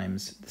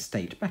 times the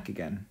state back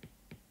again.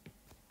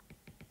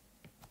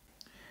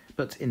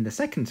 But in the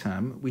second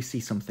term, we see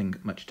something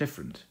much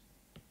different.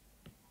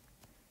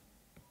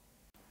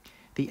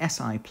 The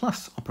SI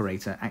plus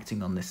operator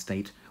acting on this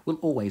state will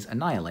always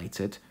annihilate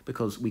it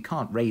because we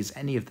can't raise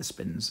any of the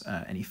spins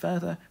any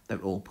further, they're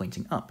all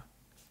pointing up.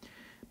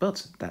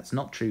 But that's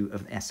not true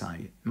of the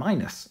SI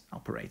minus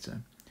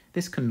operator.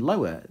 This can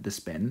lower the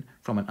spin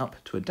from an up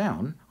to a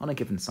down on a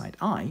given site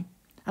I,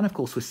 and of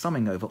course we're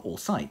summing over all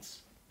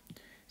sites.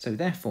 So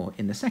therefore,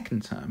 in the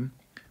second term,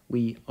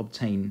 we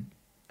obtain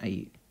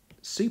a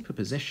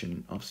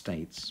superposition of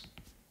states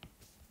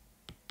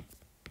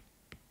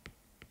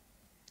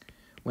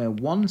where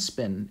one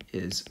spin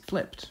is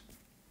flipped.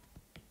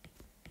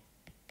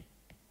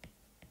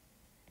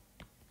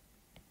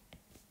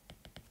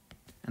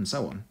 And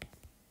so on.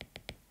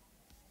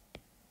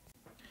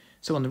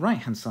 So on the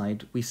right-hand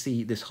side, we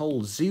see this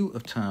whole zoo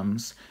of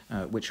terms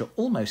which are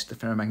almost the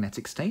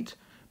ferromagnetic state,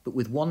 but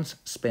with one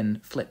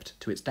spin flipped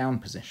to its down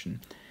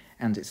position,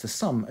 and it's the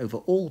sum over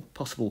all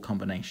possible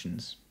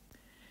combinations.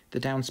 The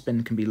down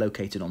spin can be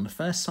located on the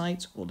first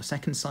site, or the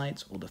second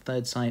site, or the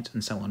third site,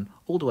 and so on,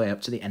 all the way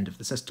up to the end of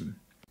the system.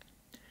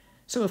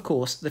 So of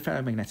course, the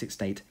ferromagnetic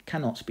state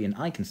cannot be an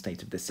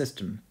eigenstate of this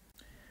system.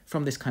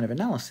 From this kind of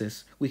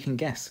analysis, we can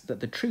guess that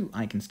the true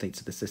eigenstates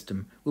of the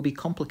system will be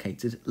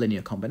complicated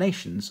linear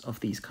combinations of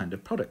these kind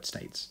of product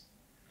states.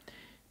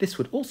 This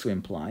would also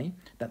imply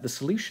that the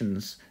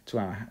solutions to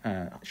our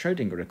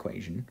Schrödinger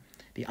equation,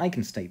 the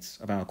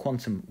eigenstates of our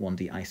quantum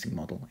 1D Ising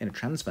model in a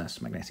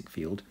transverse magnetic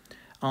field,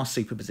 are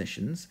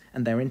superpositions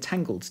and they're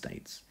entangled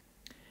states.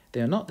 They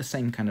are not the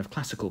same kind of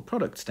classical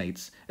product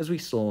states as we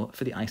saw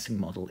for the Ising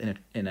model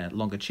in a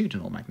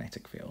longitudinal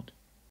magnetic field.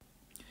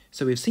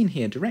 So we've seen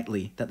here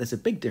directly that there's a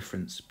big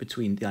difference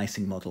between the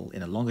Ising model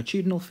in a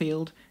longitudinal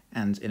field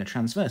and in a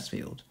transverse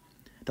field.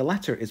 The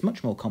latter is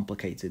much more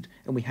complicated,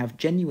 and we have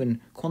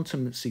genuine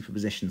quantum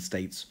superposition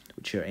states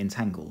which are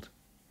entangled.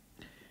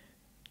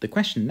 The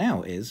question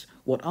now is,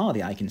 what are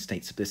the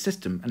eigenstates of this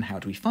system and how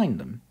do we find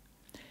them?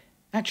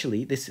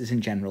 Actually, this is in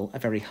general a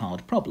very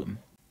hard problem.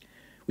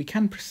 We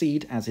can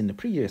proceed, as in the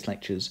previous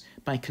lectures,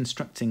 by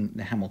constructing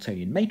the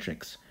Hamiltonian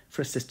matrix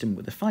for a system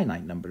with a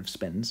finite number of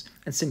spins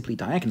and simply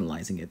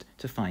diagonalizing it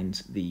to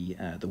find the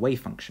wave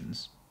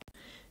functions.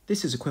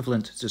 This is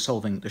equivalent to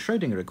solving the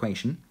Schrödinger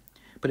equation,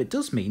 but it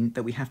does mean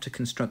that we have to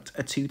construct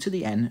a 2 to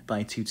the n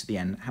by 2 to the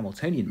n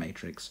Hamiltonian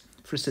matrix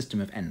for a system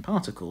of n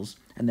particles,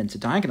 and then to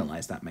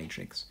diagonalize that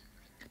matrix.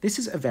 This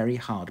is a very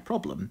hard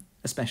problem,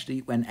 especially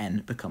when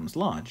n becomes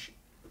large.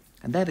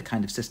 And they're the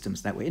kind of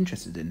systems that we're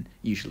interested in,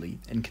 usually,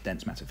 in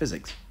condensed matter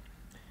physics.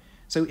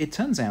 So it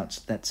turns out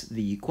that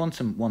the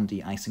quantum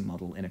 1D Ising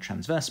model in a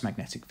transverse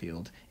magnetic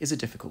field is a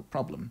difficult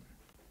problem.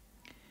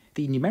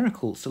 The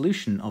numerical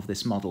solution of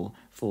this model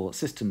for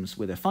systems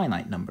with a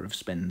finite number of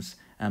spins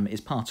is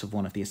part of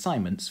one of the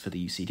assignments for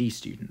the UCD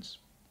students.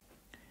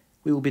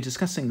 We will be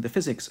discussing the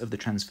physics of the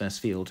transverse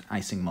field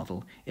Ising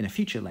model in a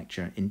future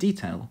lecture in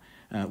detail,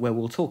 where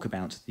we'll talk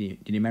about the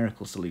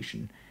numerical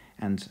solution,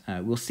 and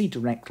we'll see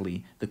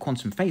directly the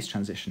quantum phase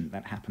transition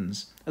that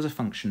happens as a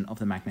function of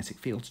the magnetic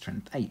field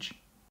strength h.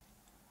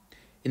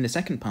 In the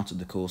second part of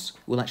the course,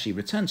 we'll actually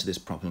return to this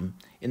problem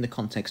in the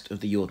context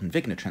of the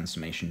Jordan-Wigner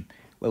transformation,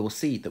 where we'll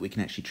see that we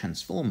can actually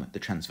transform the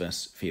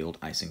transverse field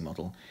Ising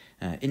model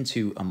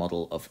into a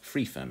model of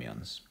free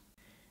fermions.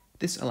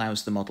 This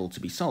allows the model to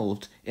be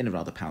solved in a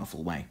rather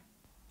powerful way.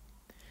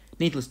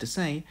 Needless to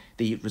say,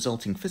 the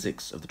resulting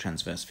physics of the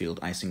transverse field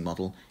Ising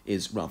model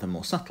is rather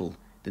more subtle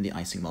than the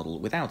Ising model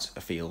without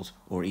a field,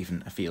 or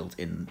even a field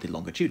in the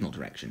longitudinal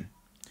direction.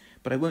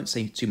 But I won't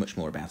say too much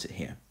more about it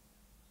here.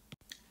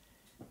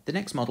 The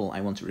next model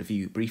I want to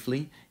review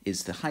briefly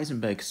is the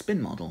Heisenberg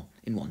spin model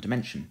in one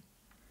dimension.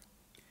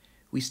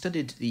 We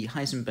studied the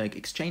Heisenberg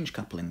exchange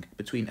coupling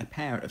between a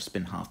pair of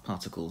spin-half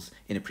particles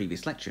in a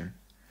previous lecture.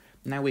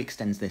 Now we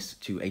extend this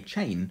to a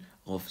chain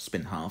of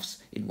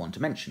spin-halves in one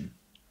dimension.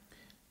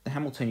 The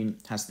Hamiltonian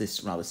has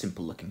this rather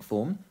simple-looking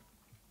form.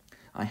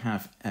 I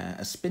have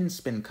a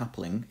spin-spin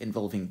coupling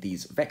involving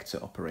these vector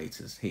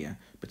operators here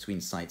between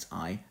sites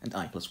I and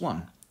I plus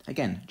 1.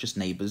 Again, just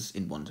neighbours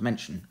in one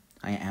dimension.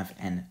 I have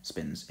n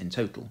spins in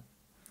total.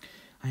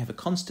 I have a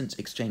constant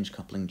exchange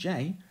coupling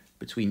J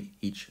between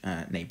each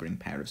neighbouring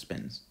pair of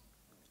spins.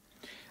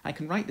 I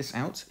can write this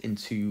out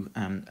into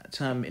a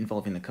term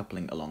involving the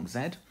coupling along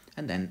Z,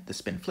 and then the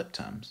spin flip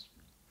terms.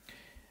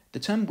 The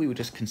term we were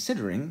just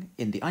considering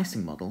in the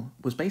Ising model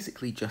was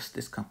basically just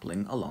this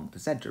coupling along the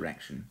Z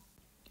direction.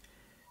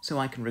 So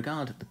I can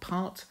regard the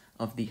part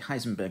of the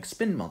Heisenberg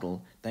spin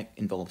model that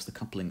involves the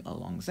coupling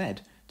along Z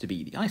to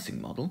be the Ising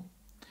model.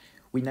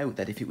 We know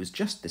that if it was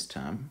just this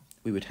term,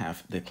 we would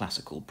have the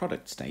classical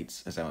product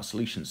states as our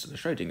solutions to the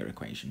Schrödinger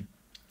equation.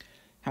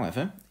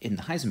 However, in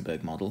the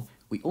Heisenberg model,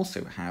 we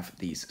also have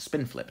these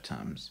spin flip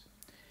terms.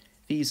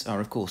 These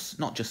are, of course,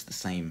 not just the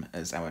same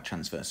as our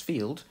transverse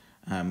field,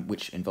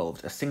 which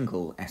involved a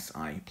single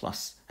SI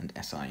plus and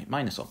SI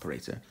minus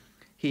operator.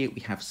 Here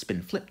we have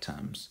spin flip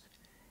terms,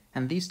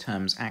 and these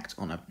terms act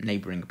on a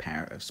neighbouring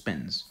pair of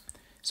spins.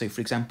 So,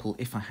 for example,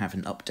 if I have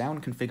an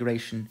up-down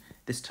configuration,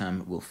 this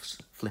term will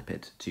flip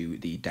it to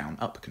the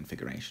down-up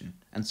configuration,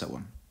 and so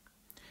on.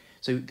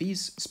 So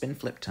these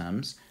spin-flip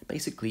terms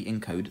basically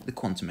encode the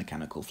quantum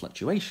mechanical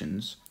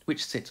fluctuations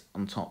which sit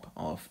on top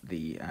of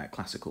the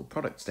classical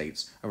product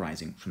states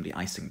arising from the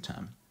Ising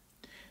term.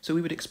 So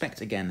we would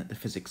expect again the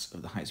physics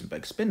of the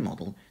Heisenberg spin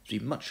model to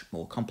be much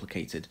more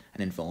complicated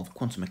and involve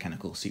quantum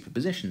mechanical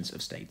superpositions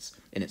of states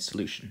in its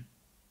solution.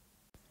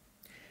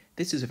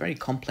 This is a very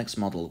complex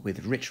model with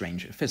a rich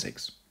range of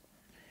physics.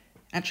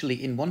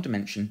 Actually, in one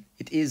dimension,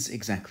 it is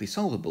exactly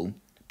solvable,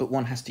 but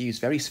one has to use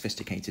very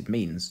sophisticated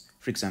means,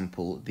 for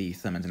example, the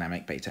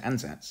thermodynamic beta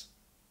ansatz.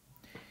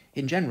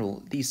 In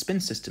general, these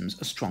spin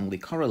systems are strongly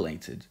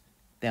correlated.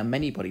 They are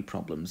many-body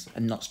problems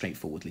and not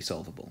straightforwardly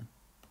solvable.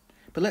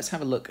 But let's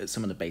have a look at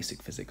some of the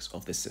basic physics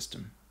of this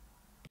system.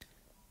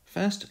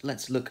 First,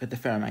 let's look at the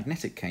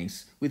ferromagnetic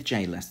case with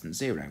J less than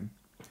 0.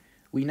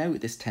 We know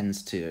this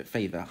tends to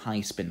favour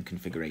high spin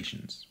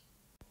configurations.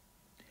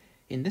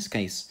 In this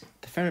case,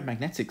 the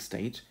ferromagnetic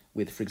state,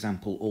 with, for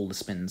example, all the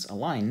spins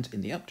aligned in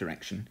the up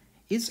direction,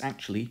 is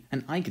actually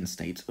an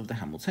eigenstate of the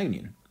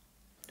Hamiltonian.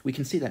 We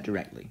can see that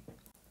directly.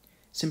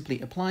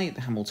 Simply apply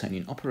the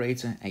Hamiltonian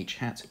operator h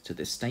hat to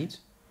this state,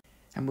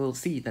 and we'll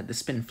see that the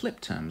spin flip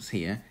terms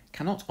here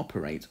cannot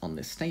operate on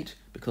this state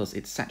because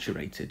it's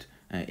saturated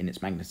in its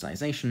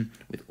magnetization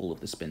with all of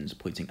the spins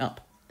pointing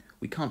up.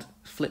 We can't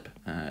flip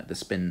the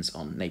spins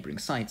on neighbouring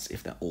sites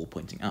if they're all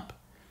pointing up.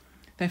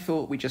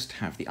 Therefore, we just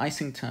have the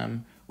Ising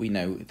term. We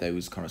know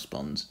those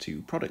correspond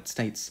to product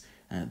states,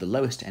 the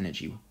lowest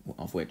energy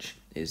of which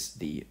is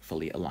the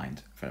fully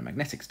aligned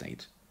ferromagnetic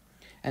state.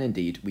 And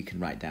indeed, we can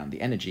write down the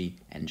energy,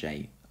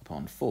 Nj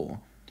upon 4.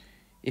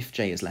 If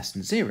J is less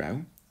than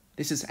 0,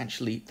 this is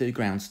actually the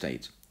ground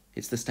state.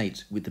 It's the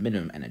state with the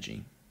minimum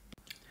energy.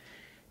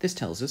 This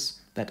tells us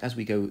that as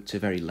we go to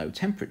very low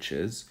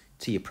temperatures,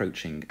 T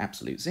approaching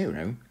absolute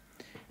 0,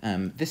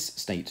 this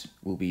state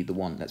will be the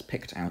one that's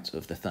picked out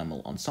of the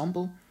thermal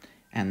ensemble,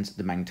 and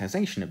the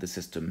magnetization of the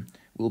system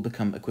will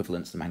become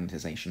equivalent to the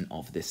magnetization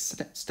of this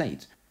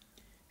state.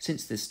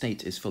 Since this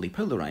state is fully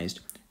polarized,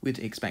 we'd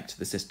expect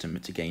the system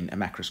to gain a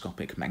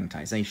macroscopic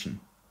magnetization.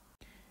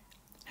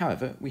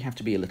 However, we have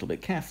to be a little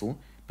bit careful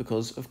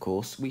because, of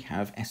course, we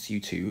have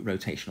SU2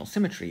 rotational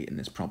symmetry in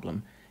this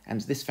problem,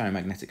 and this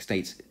ferromagnetic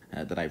state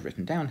that I've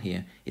written down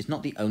here is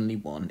not the only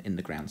one in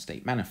the ground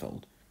state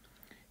manifold.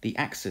 The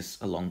axis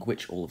along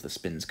which all of the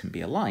spins can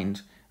be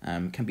aligned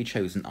can be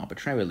chosen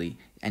arbitrarily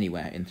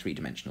anywhere in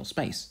three-dimensional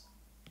space.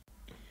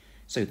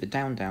 So the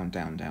down, down,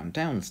 down, down,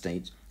 down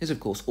state is of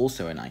course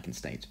also an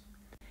eigenstate.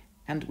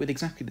 And with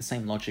exactly the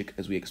same logic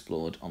as we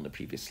explored on the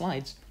previous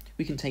slides,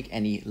 we can take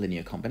any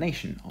linear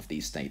combination of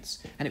these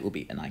states and it will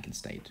be an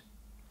eigenstate.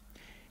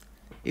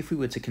 If we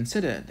were to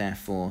consider,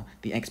 therefore,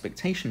 the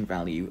expectation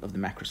value of the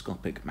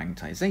macroscopic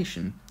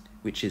magnetization,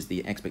 which is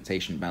the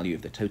expectation value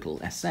of the total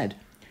Sz,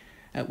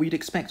 we'd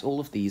expect all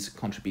of these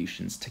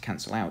contributions to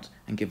cancel out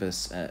and give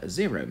us a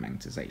zero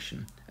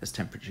magnetization as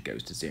temperature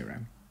goes to 0.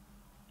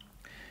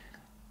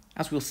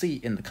 As we'll see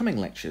in the coming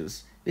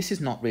lectures, this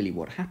is not really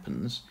what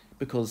happens,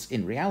 because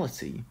in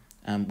reality,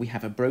 we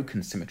have a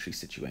broken symmetry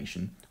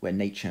situation where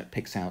nature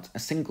picks out a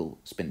single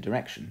spin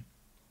direction.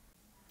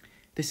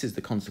 This is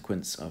the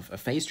consequence of a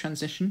phase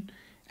transition,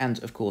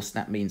 and of course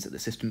that means that the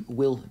system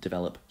will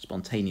develop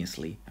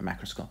spontaneously a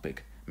macroscopic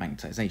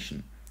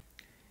magnetization.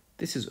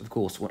 This is of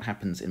course what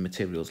happens in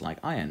materials like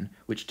iron,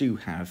 which do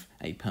have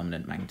a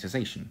permanent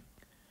magnetization.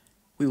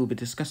 We will be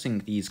discussing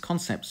these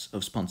concepts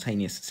of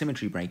spontaneous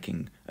symmetry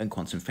breaking and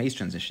quantum phase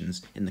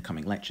transitions in the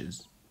coming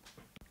lectures.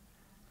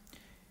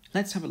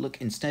 Let's have a look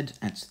instead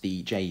at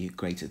the J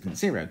greater than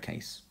 0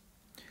 case.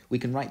 We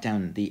can write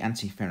down the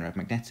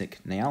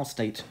antiferromagnetic Néel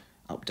state,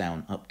 up,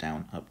 down,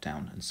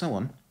 and so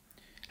on.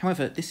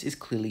 However, this is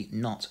clearly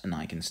not an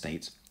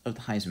eigenstate of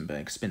the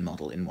Heisenberg spin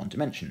model in one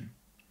dimension.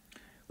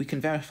 We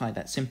can verify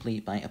that simply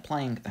by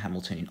applying the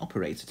Hamiltonian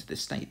operator to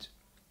this state.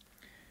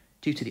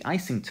 Due to the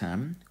Ising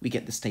term, we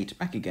get the state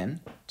back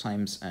again,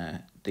 times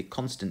the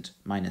constant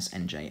minus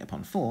Nj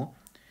upon 4,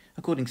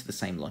 according to the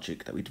same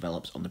logic that we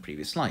developed on the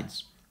previous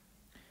slides.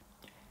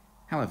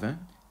 However,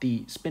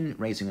 the spin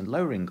raising and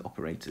lowering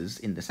operators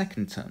in the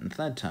second term and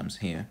third terms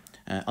here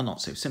are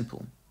not so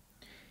simple.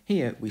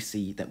 Here we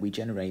see that we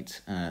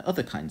generate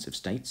other kinds of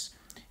states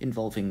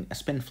involving a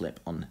spin flip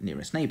on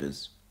nearest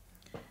neighbours.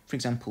 For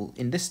example,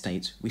 in this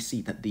state, we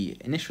see that the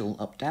initial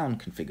up-down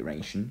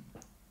configuration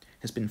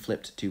has been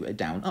flipped to a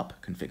down-up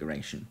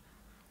configuration.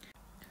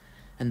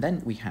 And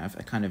then we have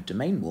a kind of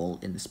domain wall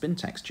in the spin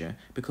texture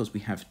because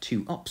we have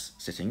two ups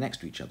sitting next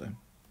to each other.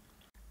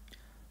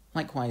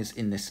 Likewise,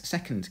 in this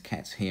second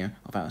ket here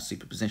of our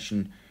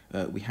superposition,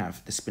 we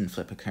have the spin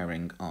flip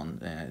occurring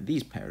on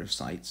these pair of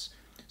sites,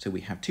 so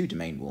we have two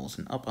domain walls,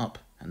 an up-up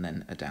and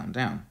then a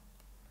down-down.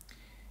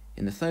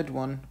 In the third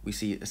one, we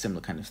see a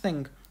similar kind of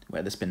thing,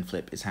 where the spin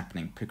flip is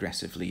happening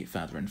progressively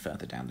further and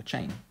further down the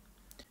chain.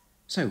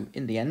 So,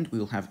 in the end, we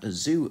will have a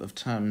zoo of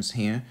terms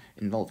here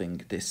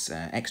involving this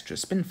extra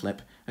spin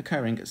flip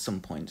occurring at some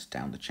point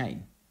down the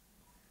chain.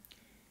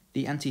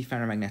 The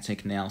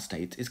antiferromagnetic Néel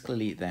state is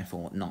clearly,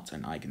 therefore, not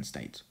an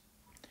eigenstate.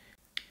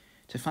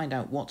 To find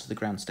out what the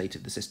ground state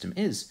of the system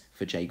is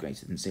for J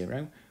greater than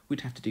 0,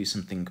 we'd have to do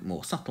something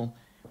more subtle.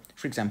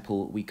 For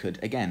example, we could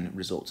again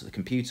resort to the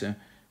computer,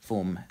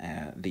 form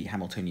the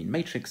Hamiltonian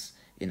matrix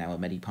in our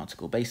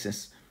many-particle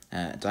basis,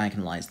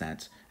 diagonalize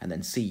that, and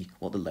then see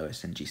what the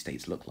lowest energy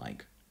states look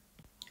like.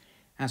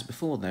 As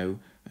before, though,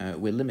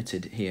 we're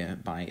limited here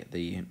by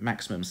the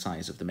maximum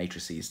size of the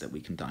matrices that we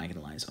can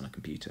diagonalize on a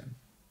computer.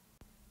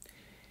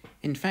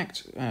 In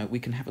fact, we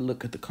can have a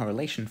look at the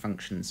correlation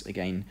functions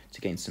again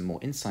to gain some more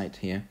insight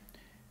here.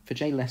 For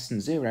J less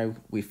than 0,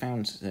 we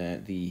found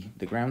the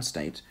ground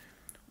state.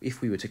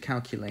 If we were to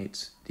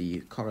calculate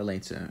the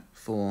correlator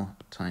 4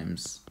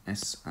 times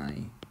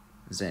Si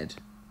Z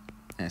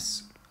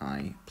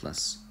Si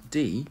plus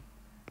D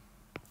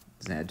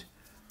Z,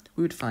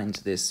 we would find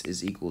this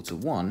is equal to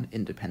 1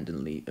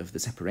 independently of the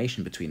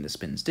separation between the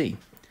spins D.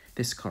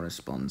 This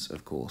corresponds,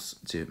 of course,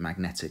 to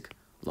magnetic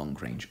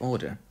long-range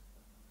order.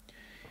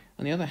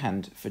 On the other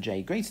hand, for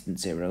J greater than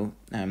 0,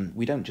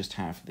 we don't just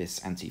have this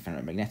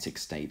antiferromagnetic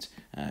state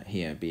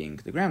here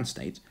being the ground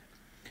state.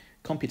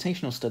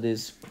 Computational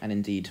studies, and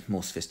indeed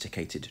more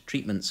sophisticated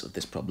treatments of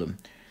this problem,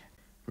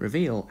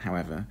 reveal,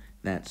 however,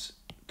 that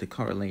the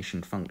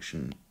correlation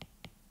function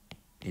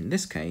in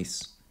this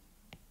case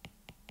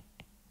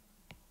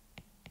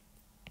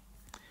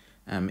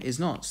is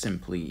not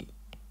simply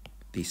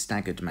the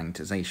staggered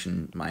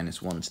magnetization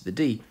minus 1 to the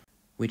d,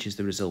 which is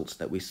the result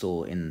that we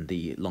saw in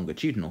the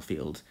longitudinal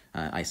field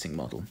Ising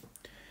model.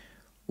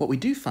 What we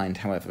do find,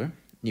 however,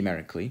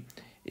 numerically,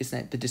 is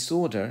that the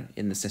disorder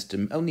in the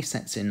system only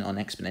sets in on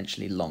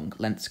exponentially long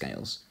length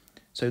scales,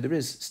 so there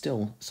is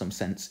still some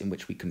sense in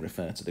which we can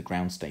refer to the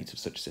ground state of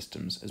such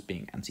systems as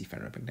being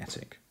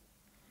antiferromagnetic.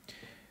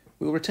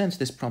 We will return to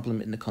this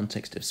problem in the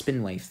context of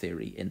spin wave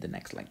theory in the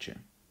next lecture.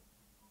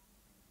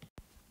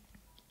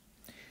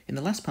 In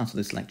the last part of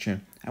this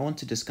lecture, I want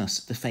to discuss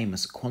the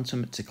famous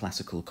quantum to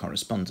classical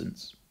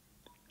correspondence.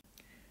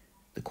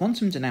 The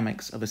quantum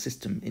dynamics of a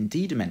system in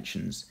d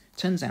dimensions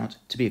turns out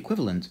to be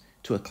equivalent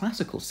to a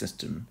classical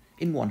system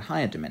in one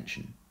higher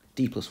dimension,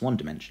 d plus 1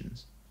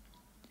 dimensions.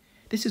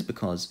 This is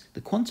because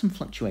the quantum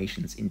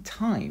fluctuations in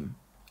time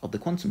of the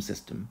quantum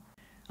system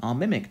are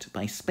mimicked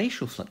by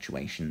spatial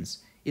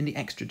fluctuations in the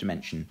extra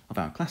dimension of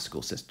our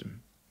classical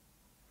system.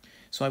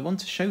 So I want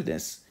to show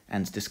this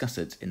and discuss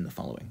it in the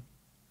following.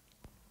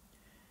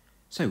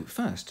 So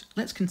first,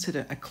 let's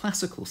consider a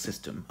classical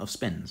system of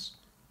spins.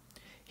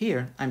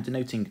 Here I'm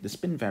denoting the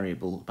spin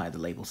variable by the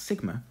label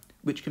sigma,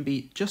 which can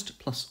be just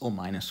plus or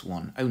minus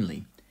 1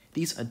 only.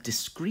 These are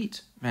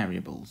discrete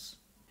variables.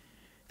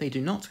 They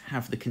do not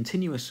have the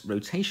continuous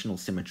rotational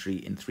symmetry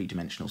in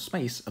three-dimensional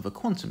space of a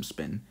quantum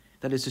spin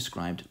that is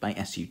described by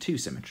SU2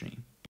 symmetry.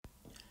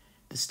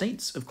 The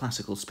states of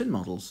classical spin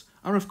models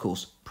are of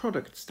course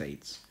product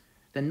states.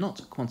 They're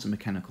not quantum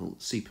mechanical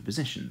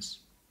superpositions.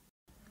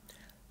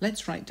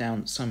 Let's write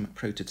down some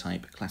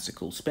prototype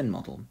classical spin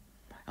model.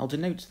 I'll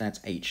denote that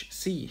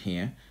HC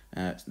here,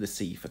 the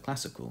C for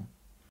classical.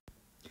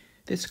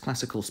 This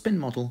classical spin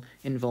model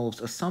involves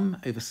a sum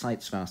over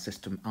sites of our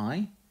system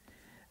I,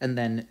 and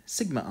then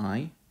sigma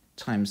I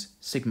times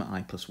sigma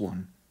I plus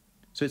 1.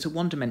 So it's a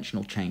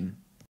one-dimensional chain.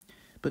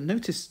 But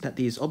notice that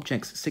these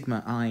objects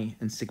sigma I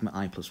and sigma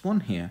I plus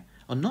 1 here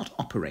are not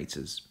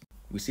operators.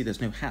 We see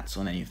there's no hats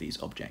on any of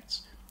these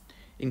objects.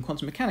 In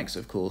quantum mechanics,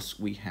 of course,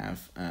 we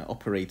have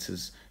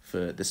operators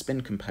for the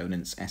spin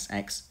components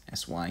Sx,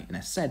 Sy,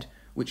 and Sz,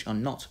 which are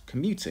not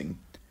commuting,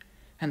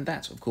 and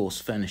that, of course,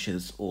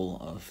 furnishes all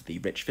of the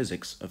rich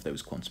physics of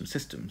those quantum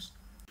systems.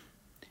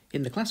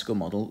 In the classical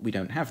model, we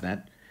don't have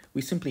that.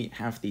 We simply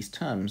have these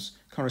terms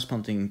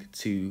corresponding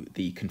to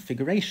the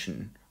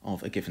configuration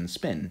of a given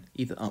spin,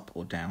 either up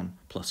or down,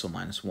 plus or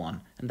minus 1,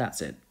 and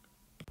that's it.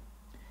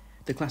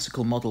 The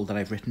classical model that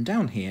I've written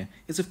down here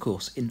is, of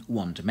course, in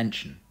one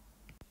dimension.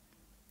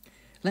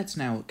 Let's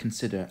now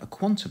consider a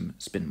quantum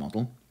spin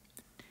model.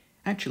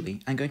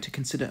 Actually, I'm going to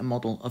consider a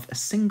model of a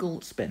single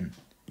spin.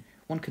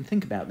 One can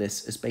think about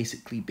this as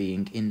basically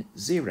being in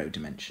 0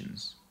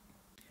 dimensions.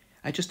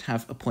 I just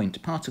have a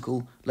point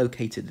particle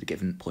located at a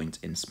given point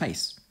in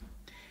space.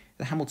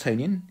 The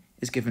Hamiltonian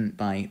is given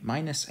by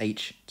minus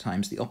h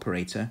times the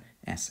operator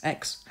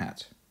Sx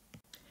hat.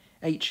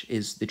 H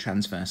is the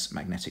transverse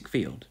magnetic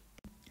field.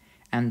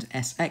 And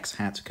Sx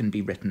hat can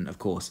be written, of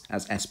course,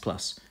 as S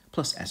plus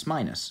S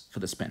minus for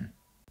the spin.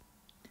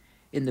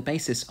 In the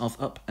basis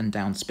of up and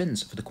down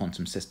spins for the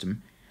quantum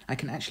system, I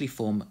can actually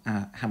form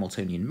a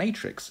Hamiltonian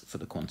matrix for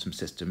the quantum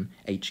system,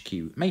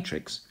 HQ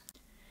matrix,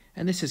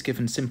 and this is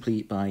given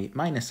simply by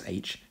minus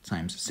h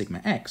times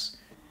sigma x,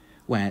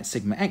 where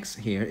sigma x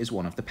here is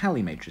one of the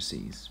Pauli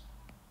matrices.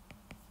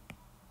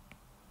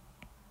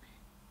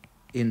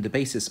 In the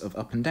basis of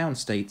up and down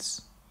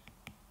states,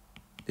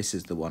 this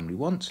is the one we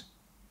want,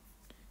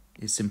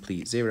 is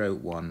simply 0,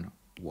 1,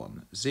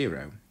 1,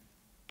 0.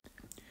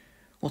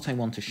 What I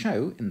want to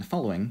show in the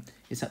following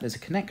is that there's a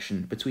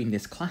connection between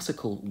this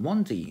classical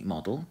 1D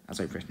model, as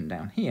I've written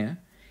down here,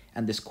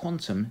 and this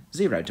quantum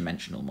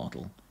 0-dimensional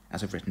model,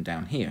 as I've written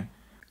down here.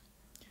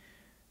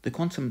 The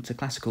quantum to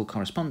classical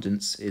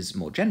correspondence is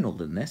more general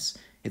than this.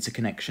 It's a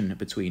connection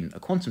between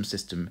a quantum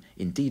system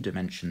in d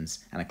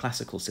dimensions and a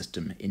classical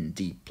system in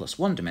d plus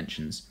 1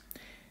 dimensions.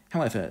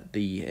 However,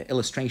 the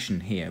illustration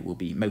here will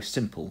be most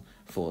simple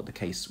for the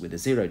case with a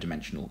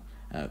 0-dimensional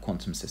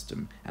quantum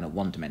system and a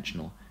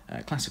 1-dimensional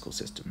classical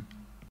system.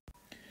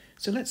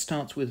 So let's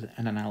start with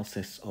an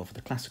analysis of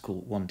the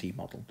classical 1D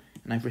model,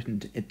 and I've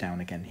written it down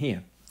again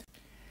here.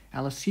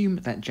 I'll assume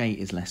that J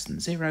is less than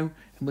 0,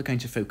 and we're going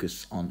to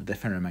focus on the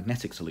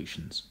ferromagnetic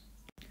solutions.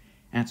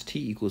 At t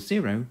equals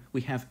 0,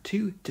 we have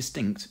two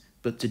distinct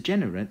but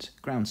degenerate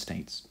ground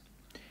states.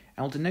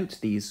 I'll denote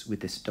these with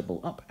this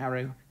double up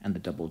arrow and the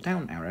double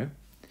down arrow,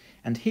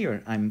 and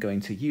here I'm going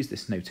to use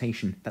this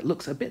notation that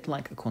looks a bit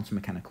like a quantum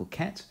mechanical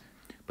ket,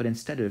 but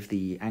instead of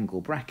the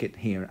angle bracket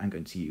here, I'm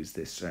going to use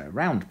this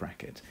round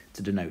bracket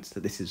to denote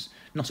that this is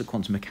not a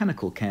quantum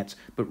mechanical ket,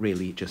 but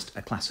really just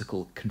a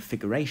classical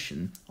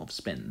configuration of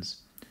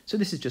spins. So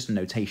this is just a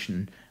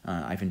notation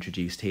I've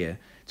introduced here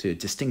to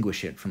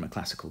distinguish it from a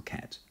classical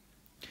ket.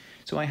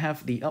 So I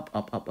have the up,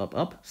 up, up, up,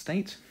 up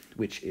state,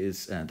 which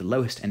is the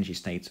lowest energy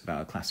state of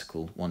our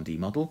classical 1D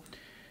model,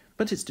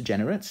 but it's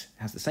degenerate,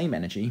 has the same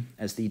energy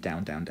as the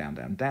down, down, down,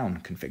 down,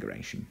 down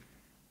configuration.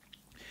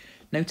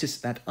 Notice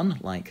that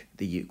unlike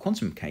the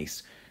quantum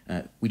case,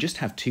 we just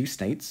have two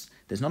states.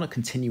 There's not a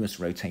continuous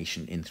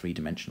rotation in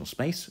three-dimensional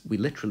space. We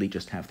literally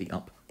just have the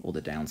up or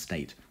the down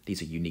state.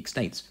 These are unique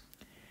states.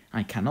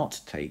 I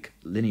cannot take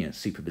linear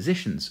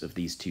superpositions of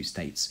these two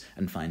states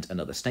and find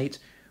another state.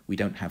 We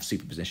don't have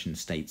superposition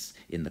states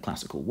in the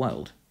classical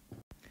world.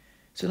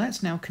 So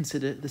let's now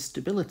consider the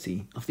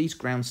stability of these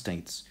ground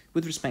states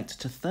with respect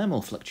to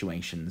thermal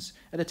fluctuations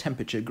at a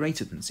temperature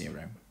greater than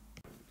 0.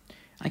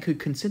 I could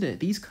consider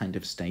these kind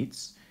of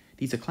states.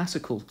 These are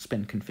classical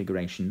spin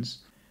configurations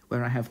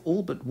where I have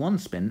all but one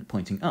spin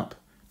pointing up.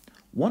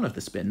 One of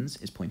the spins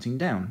is pointing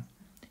down.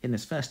 In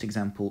this first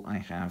example, I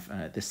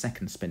have the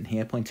second spin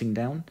here pointing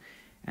down,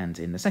 and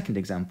in the second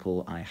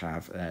example, I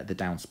have the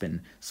down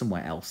spin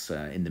somewhere else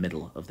in the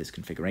middle of this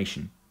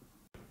configuration.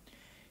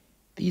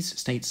 These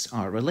states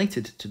are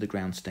related to the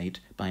ground state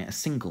by a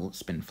single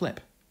spin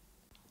flip.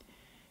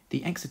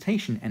 The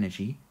excitation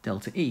energy,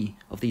 delta E,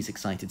 of these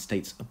excited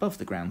states above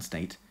the ground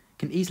state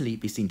can easily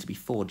be seen to be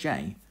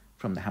 4J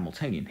from the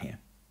Hamiltonian here.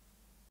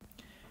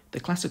 The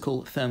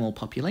classical thermal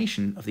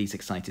population of these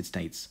excited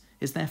states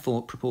is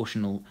therefore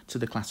proportional to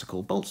the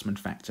classical Boltzmann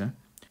factor,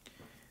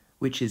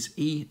 which is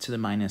e to the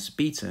minus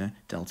beta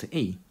delta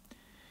E.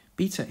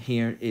 Beta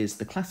here is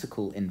the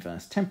classical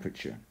inverse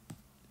temperature.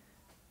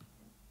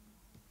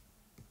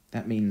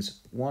 That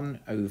means 1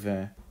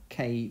 over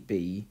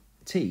kBTC.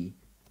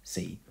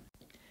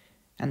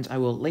 And I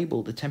will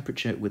label the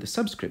temperature with a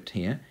subscript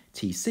here,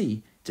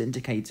 Tc, to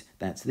indicate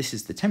that this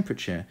is the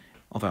temperature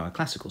of our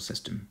classical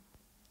system.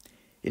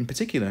 In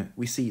particular,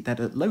 we see that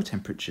at low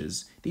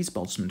temperatures, these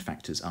Boltzmann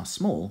factors are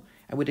small,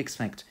 and would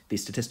expect the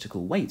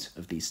statistical weight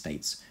of these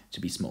states to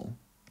be small.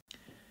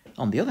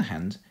 On the other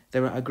hand,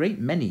 there are a great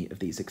many of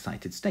these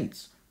excited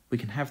states. We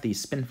can have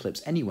these spin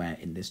flips anywhere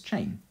in this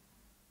chain.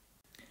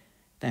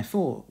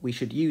 Therefore, we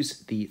should use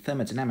the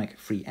thermodynamic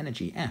free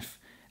energy F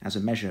as a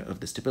measure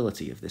of the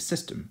stability of this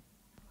system.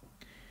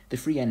 The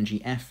free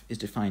energy F is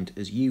defined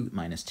as U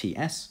minus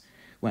Ts,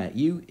 where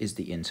U is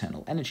the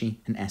internal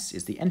energy and S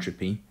is the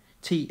entropy.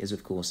 T is,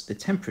 of course, the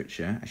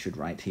temperature, I should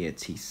write here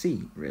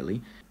Tc,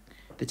 really,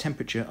 the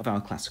temperature of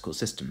our classical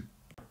system.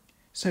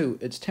 So,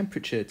 at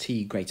temperature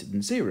T greater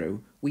than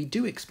 0, we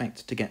do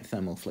expect to get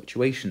thermal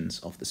fluctuations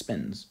of the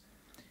spins.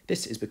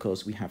 This is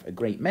because we have a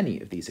great many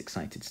of these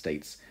excited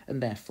states,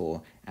 and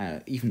therefore,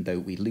 even though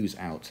we lose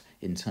out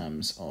in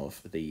terms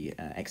of the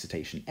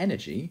excitation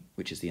energy,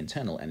 which is the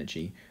internal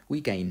energy,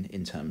 we gain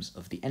in terms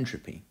of the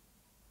entropy.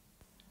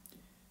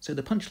 So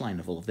the punchline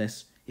of all of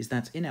this is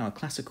that in our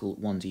classical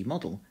 1D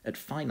model, at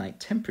finite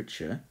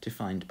temperature,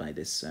 defined by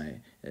this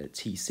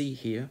Tc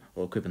here,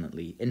 or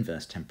equivalently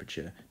inverse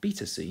temperature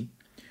beta C,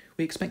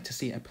 we expect to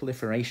see a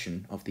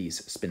proliferation of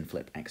these spin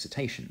flip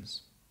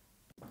excitations.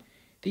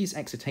 These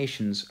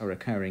excitations are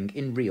occurring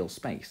in real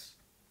space.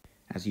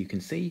 As you can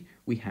see,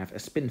 we have a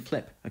spin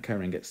flip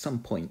occurring at some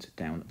point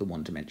down the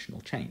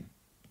one-dimensional chain.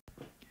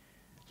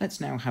 Let's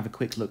now have a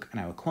quick look at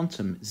our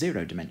quantum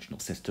zero-dimensional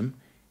system.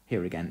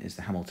 Here again is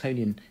the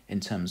Hamiltonian in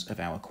terms of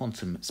our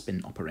quantum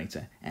spin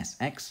operator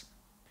Sx,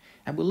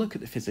 and we'll look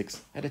at the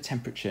physics at a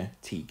temperature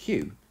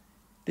Tq.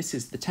 This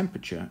is the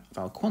temperature of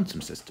our quantum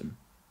system.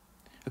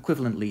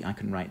 Equivalently, I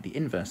can write the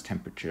inverse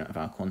temperature of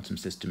our quantum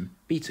system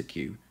beta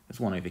Q as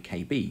 1 over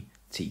kB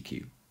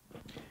Tq.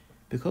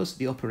 Because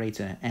the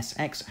operator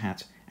Sx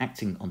hat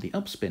acting on the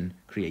upspin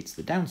creates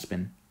the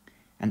downspin,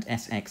 and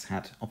Sx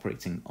hat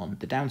operating on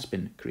the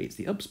downspin creates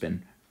the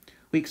upspin,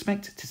 we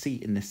expect to see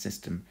in this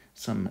system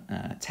some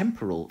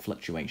temporal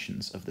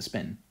fluctuations of the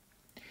spin,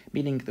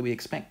 meaning that we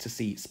expect to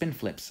see spin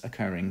flips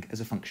occurring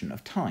as a function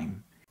of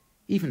time,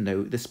 even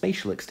though the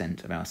spatial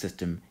extent of our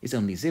system is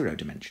only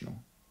zero-dimensional.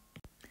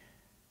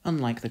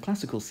 Unlike the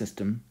classical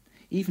system,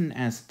 even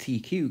as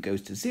Tq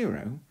goes to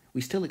 0,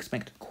 we still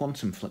expect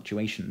quantum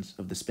fluctuations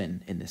of the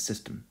spin in this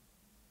system.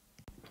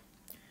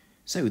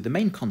 So the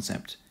main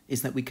concept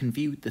is that we can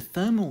view the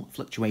thermal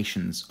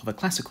fluctuations of a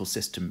classical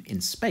system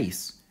in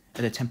space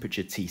at a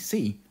temperature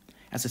Tc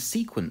as a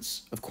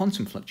sequence of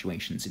quantum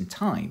fluctuations in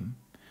time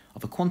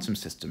of a quantum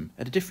system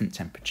at a different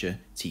temperature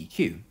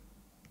Tq.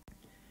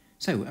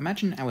 So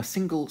imagine our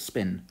single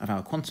spin of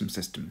our quantum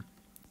system.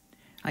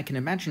 I can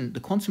imagine the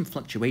quantum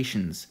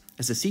fluctuations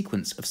as a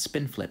sequence of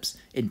spin flips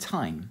in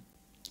time.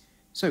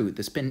 So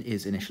the spin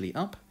is initially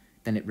up,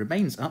 then it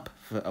remains up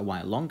for a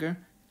while longer,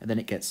 and then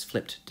it gets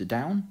flipped to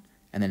down,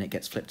 and then it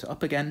gets flipped to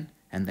up again,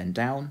 and then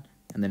down,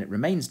 and then it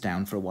remains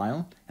down for a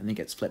while, and then it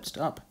gets flipped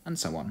to up, and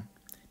so on.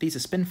 These are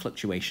spin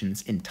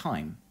fluctuations in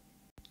time.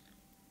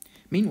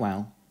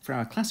 Meanwhile, for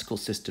our classical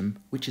system,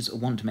 which is a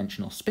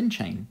one-dimensional spin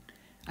chain,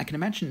 I can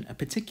imagine a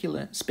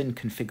particular spin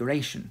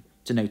configuration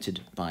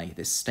denoted by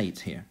this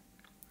state here.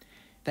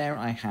 There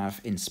I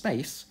have in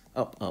space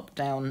up, up,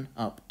 down,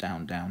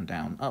 down,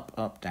 down,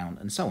 up, down,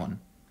 and so on.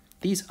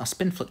 These are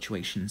spin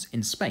fluctuations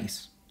in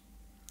space.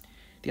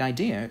 The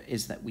idea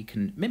is that we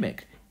can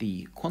mimic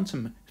the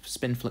quantum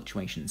spin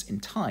fluctuations in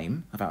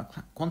time of our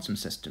quantum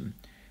system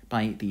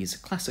by these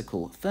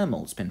classical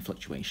thermal spin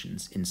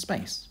fluctuations in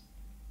space.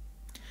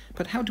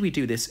 But how do we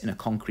do this in a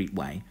concrete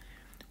way?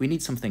 We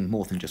need something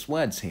more than just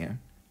words here.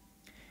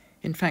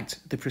 In fact,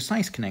 the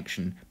precise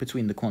connection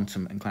between the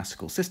quantum and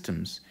classical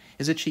systems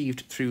is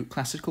achieved through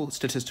classical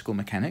statistical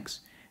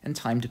mechanics and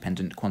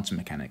time-dependent quantum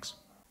mechanics.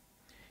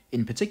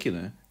 In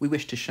particular, we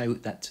wish to show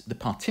that the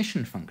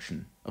partition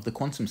function of the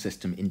quantum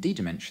system in d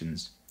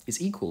dimensions is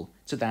equal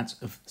to that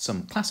of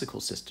some classical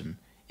system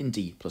in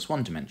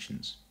d+1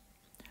 dimensions.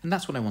 And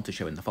that's what I want to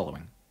show in the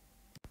following.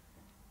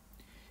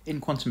 In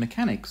quantum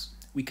mechanics,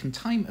 we can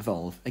time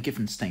evolve a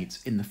given state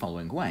in the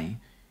following way,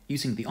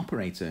 using the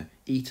operator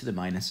e to the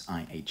minus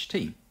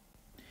iht.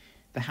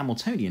 The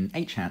Hamiltonian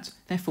h hat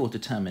therefore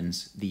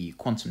determines the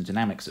quantum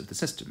dynamics of the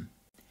system.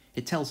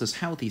 It tells us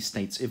how these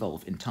states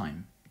evolve in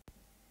time.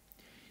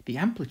 The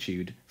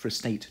amplitude for a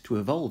state to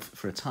evolve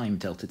for a time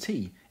delta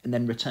t and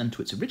then return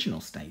to its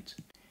original state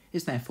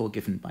is therefore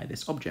given by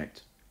this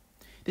object.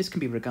 This can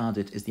be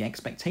regarded as the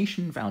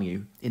expectation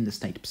value in the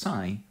state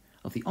psi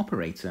of the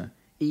operator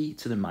e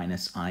to the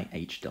minus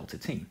ih delta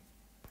t.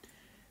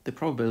 The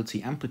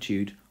probability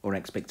amplitude or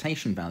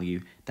expectation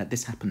value that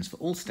this happens for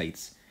all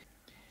states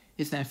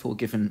is therefore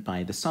given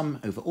by the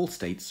sum over all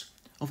states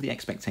of the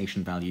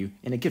expectation value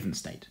in a given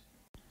state.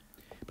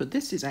 But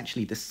this is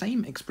actually the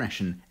same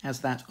expression as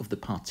that of the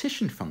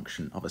partition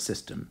function of a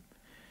system,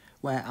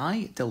 where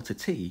I delta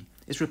t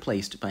is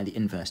replaced by the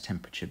inverse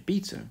temperature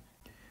beta,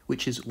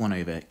 which is 1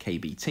 over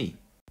kBt.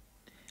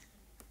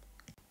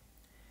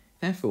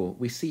 Therefore,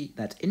 we see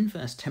that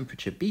inverse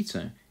temperature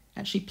beta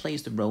actually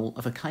plays the role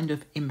of a kind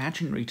of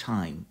imaginary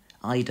time,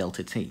 I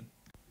delta t.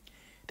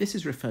 This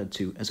is referred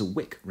to as a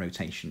Wick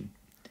rotation.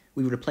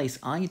 We replace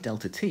I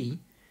delta t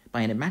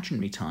by an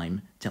imaginary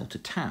time delta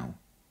tau.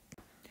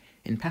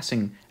 In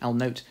passing, I'll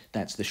note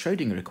that the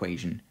Schrödinger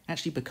equation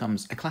actually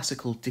becomes a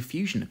classical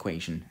diffusion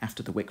equation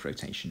after the Wick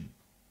rotation.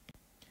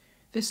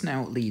 This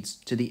now leads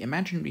to the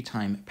imaginary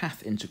time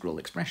path integral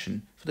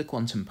expression for the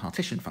quantum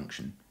partition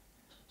function.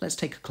 Let's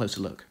take a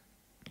closer look.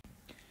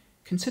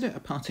 Consider a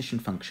partition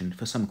function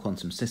for some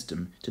quantum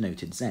system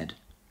denoted z.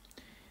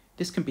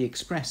 This can be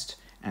expressed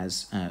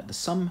as the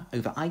sum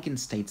over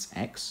eigenstates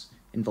x,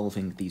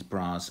 involving these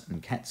bras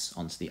and kets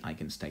onto the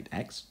eigenstate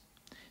x,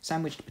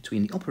 sandwiched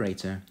between the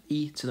operator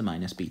e to the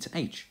minus beta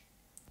h.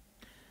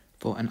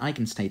 For an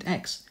eigenstate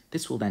x,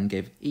 this will then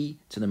give e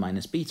to the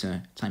minus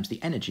beta times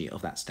the energy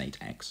of that state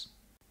x.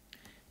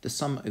 The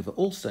sum over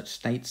all such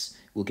states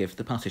will give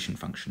the partition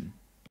function.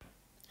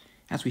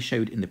 As we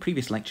showed in the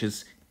previous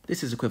lectures,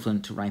 this is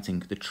equivalent to writing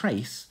the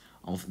trace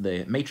of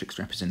the matrix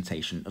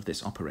representation of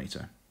this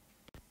operator.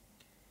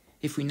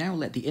 If we now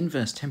let the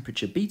inverse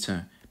temperature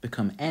beta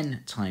become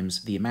n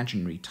times the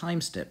imaginary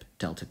time step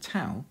delta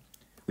tau,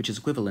 which is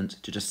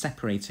equivalent to just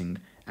separating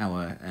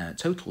our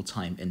total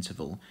time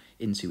interval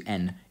into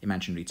n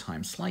imaginary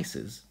time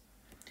slices,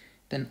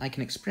 then I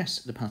can express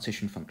the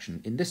partition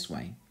function in this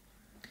way.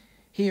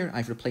 Here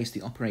I've replaced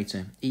the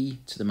operator e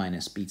to the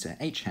minus beta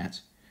h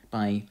hat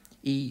by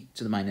e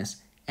to the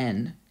minus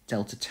n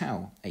delta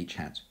tau h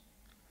hat.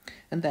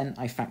 And then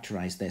I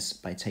factorize this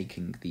by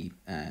taking the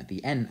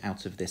n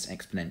out of this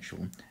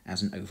exponential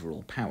as an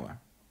overall power.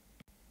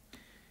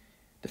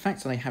 The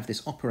fact that I have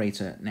this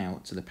operator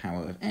now to the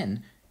power of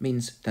n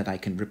means that I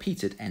can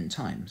repeat it n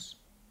times.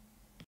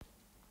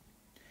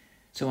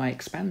 So I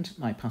expand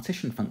my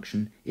partition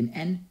function in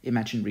n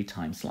imaginary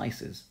time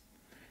slices.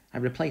 I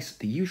replace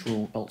the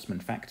usual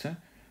Boltzmann factor,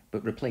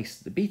 but replace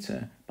the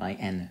beta by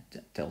n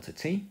delta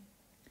t.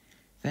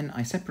 Then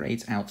I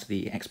separate out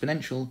the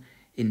exponential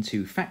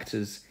into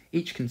factors,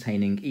 each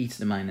containing e to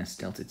the minus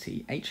delta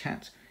t h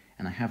hat,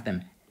 and I have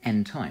them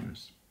n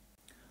times.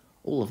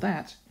 All of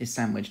that is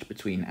sandwiched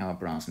between our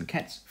bras and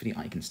kets for the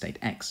eigenstate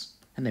x,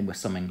 and then we're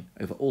summing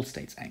over all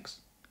states x.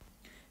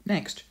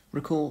 Next,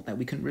 recall that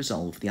we can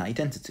resolve the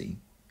identity.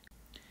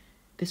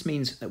 This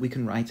means that we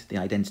can write the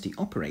identity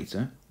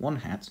operator, 1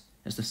 hat,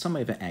 as the sum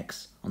over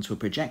x onto a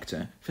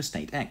projector for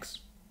state x.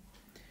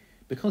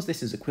 Because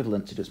this is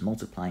equivalent to just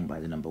multiplying by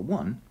the number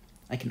 1,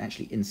 I can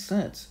actually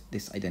insert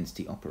this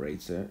identity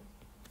operator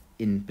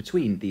in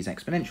between these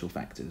exponential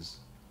factors,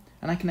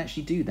 and I can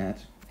actually do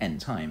that n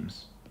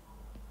times.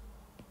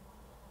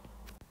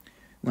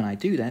 When I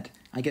do that,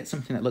 I get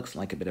something that looks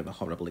like a bit of a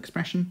horrible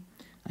expression.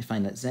 I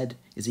find that z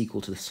is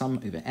equal to the sum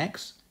over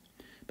x,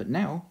 but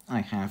now I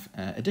have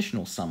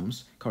additional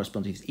sums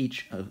corresponding to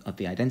each of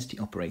the identity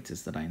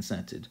operators that I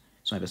inserted.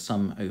 So I have a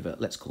sum over,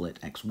 let's call it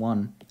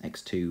x1,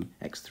 x2,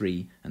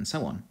 x3, and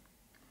so on.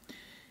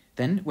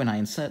 Then, when I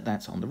insert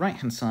that on the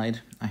right-hand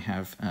side, I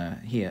have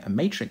here a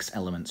matrix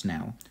element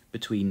now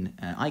between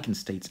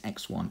eigenstates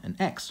x1 and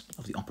x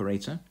of the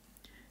operator,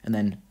 and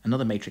then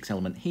another matrix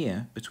element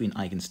here between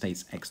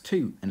eigenstates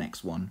x2 and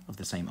x1 of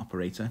the same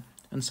operator,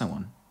 and so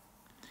on.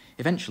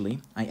 Eventually,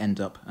 I end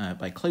up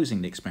by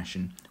closing the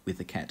expression with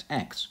the ket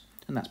x,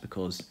 and that's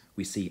because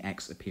we see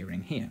x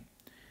appearing here.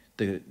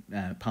 The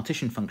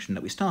partition function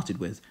that we started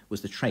with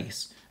was the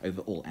trace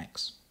over all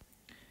x.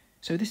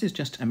 So this is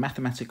just a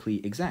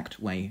mathematically exact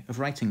way of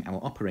writing our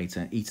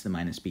operator e to the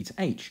minus beta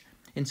h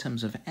in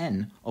terms of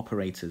n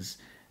operators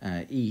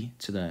e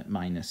to the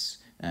minus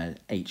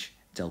h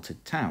delta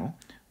tau,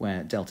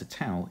 where delta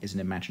tau is an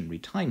imaginary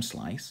time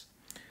slice.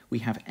 We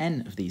have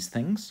n of these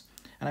things,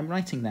 and I'm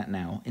writing that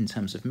now in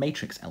terms of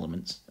matrix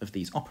elements of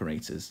these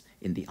operators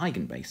in the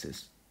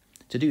eigenbasis.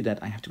 To do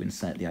that, I have to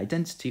insert the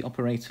identity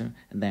operator,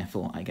 and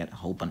therefore I get a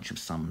whole bunch of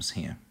sums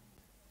here.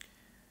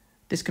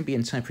 This can be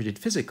interpreted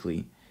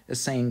physically as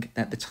saying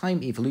that the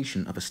time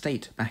evolution of a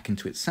state back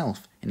into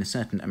itself in a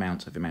certain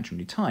amount of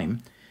imaginary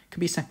time can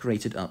be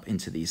separated up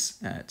into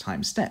these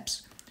time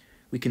steps.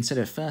 We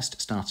consider first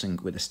starting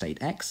with a state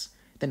x,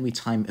 then we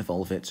time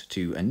evolve it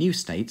to a new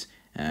state,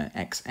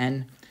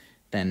 xn,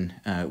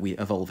 then we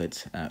evolve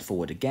it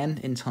forward again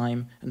in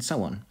time, and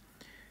so on.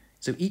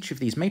 So each of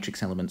these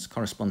matrix elements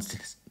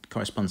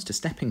corresponds to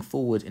stepping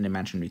forward in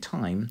imaginary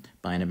time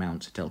by an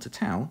amount delta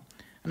tau,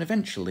 and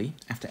eventually,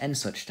 after n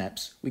such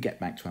steps, we get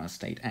back to our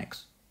state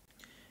x.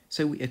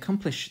 So we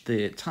accomplish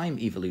the time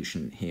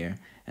evolution here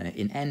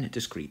in n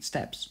discrete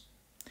steps.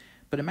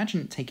 But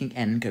imagine taking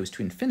n goes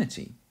to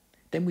infinity,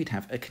 then we'd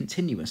have a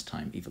continuous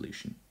time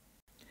evolution.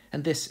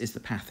 And this is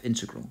the path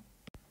integral.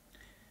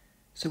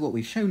 So what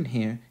we've shown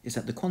here is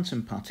that the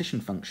quantum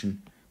partition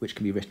function, which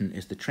can be written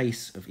as the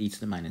trace of e to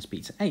the minus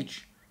beta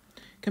h,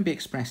 can be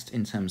expressed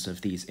in terms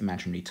of these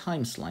imaginary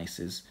time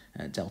slices,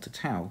 delta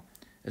tau,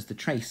 as the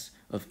trace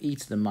of e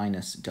to the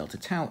minus delta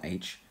tau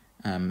h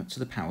to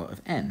the power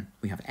of n.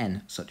 We have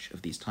n such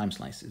of these time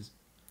slices.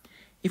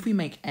 If we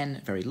make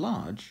n very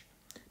large,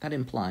 that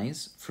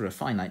implies, for a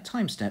finite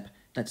time step,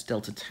 that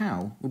delta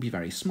tau will be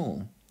very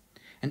small.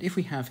 And if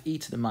we have e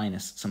to the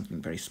minus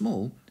something very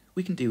small,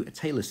 we can do a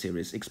Taylor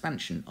series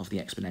expansion of the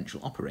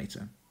exponential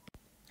operator.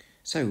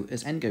 So,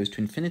 as n goes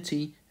to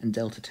infinity and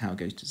delta tau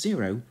goes to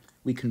 0,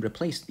 we can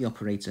replace the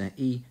operator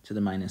e to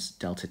the minus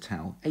delta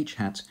tau h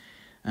hat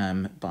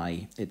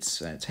by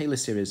its Taylor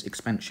series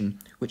expansion,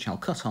 which I'll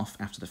cut off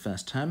after the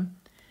first term.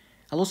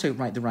 I'll also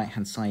write the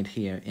right-hand side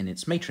here in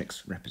its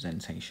matrix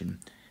representation.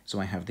 So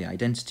I have the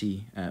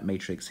identity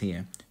matrix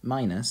here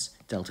minus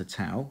delta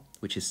tau,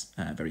 which is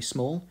very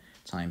small,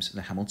 times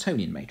the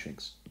Hamiltonian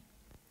matrix.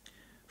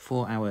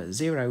 For our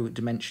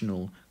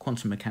zero-dimensional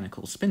quantum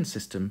mechanical spin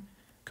system,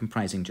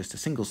 comprising just a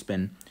single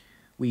spin,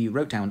 we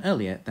wrote down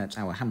earlier that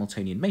our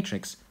Hamiltonian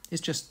matrix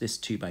is just this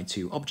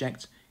 2x2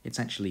 object. It's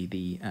actually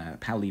the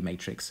Pauli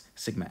matrix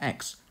sigma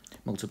x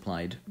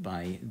multiplied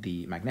by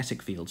the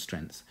magnetic field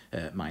strength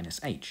minus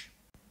h.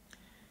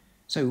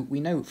 So we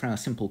know for our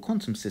simple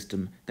quantum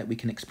system that we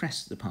can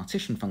express the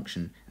partition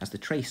function as the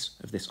trace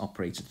of this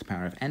operator to the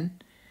power of n,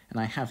 and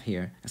I have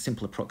here a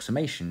simple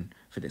approximation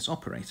for this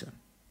operator.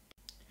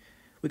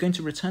 We're going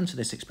to return to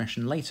this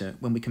expression later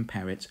when we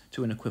compare it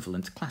to an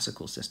equivalent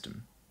classical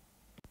system.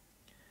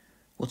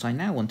 What I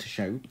now want to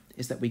show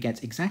is that we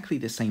get exactly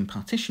the same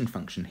partition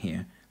function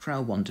here for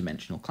our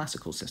one-dimensional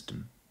classical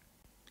system.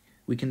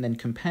 We can then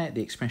compare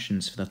the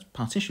expressions for the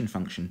partition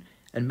function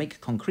and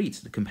make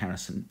concrete the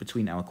comparison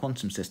between our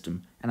quantum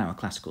system and our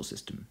classical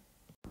system.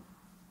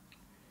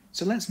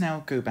 So let's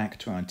now go back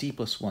to our d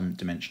plus one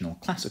dimensional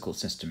classical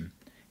system,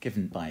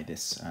 given by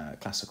this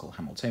classical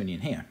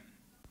Hamiltonian here.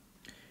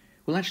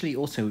 We'll actually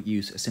also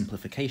use a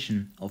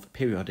simplification of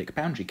periodic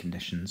boundary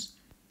conditions.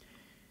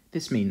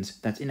 This means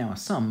that in our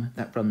sum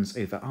that runs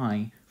over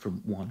I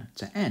from 1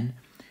 to n,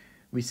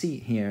 we see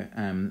here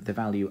the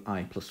value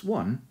I plus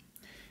 1.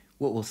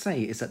 What we'll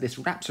say is that this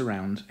wraps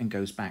around and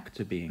goes back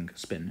to being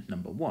spin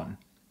number 1.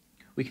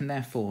 We can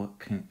therefore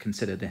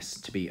consider this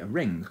to be a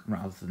ring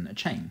rather than a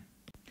chain.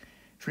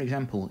 For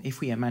example, if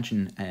we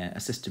imagine a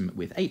system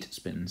with 8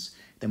 spins,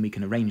 then we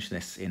can arrange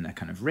this in a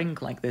kind of ring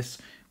like this,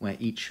 where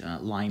each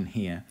line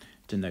here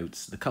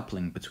denotes the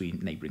coupling between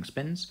neighbouring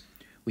spins.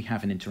 We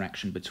have an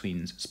interaction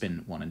between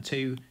spin 1 and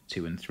 2,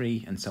 2 and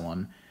 3, and so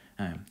on,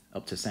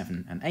 up to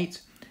 7 and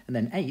 8, and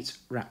then 8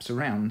 wraps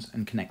around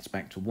and connects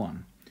back to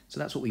 1. So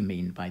that's what we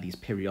mean by these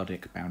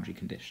periodic boundary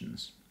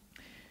conditions.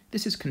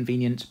 This is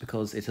convenient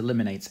because it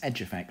eliminates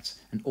edge effects,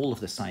 and all of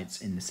the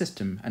sites in the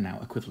system are now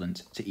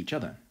equivalent to each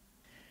other.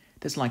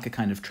 There's like a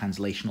kind of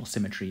translational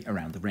symmetry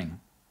around the ring.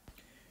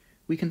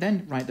 We can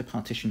then write the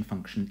partition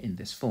function in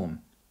this form.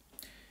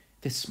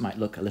 This might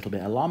look a little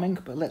bit alarming,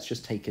 but let's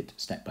just take it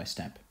step by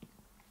step.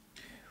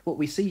 What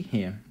we see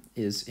here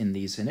is, in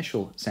these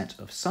initial set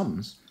of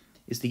sums,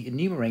 is the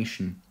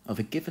enumeration of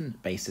a given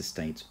basis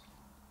state.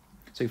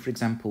 So, for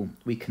example,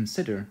 we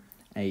consider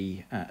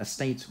a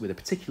state with a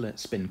particular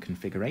spin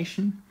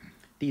configuration.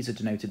 These are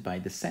denoted by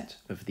the set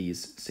of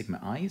these sigma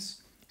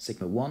i's,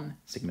 sigma 1,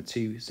 sigma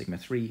 2, sigma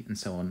 3, and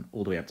so on,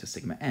 all the way up to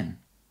sigma n.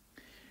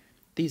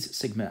 These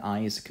sigma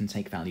i's can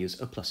take values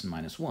of plus and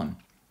minus 1.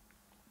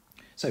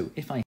 So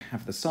if I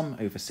have the sum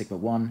over sigma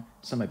 1,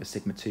 sum over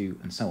sigma 2,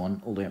 and so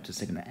on, all the way up to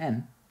sigma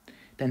n,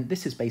 then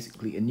this is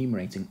basically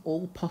enumerating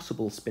all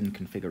possible spin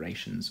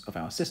configurations of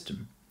our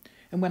system.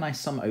 And when I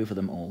sum over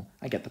them all,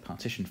 I get the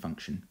partition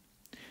function.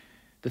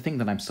 The thing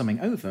that I'm summing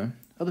over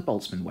are the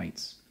Boltzmann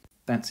weights.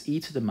 That's e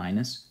to the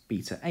minus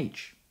beta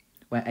h,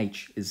 where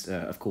h is,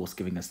 of course,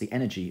 giving us the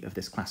energy of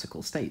this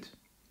classical state.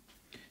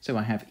 So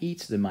I have e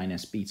to the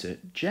minus beta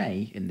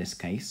j in this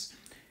case,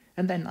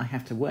 and then I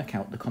have to work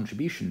out the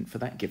contribution for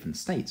that given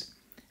state.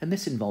 And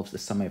this involves the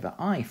sum over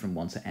I from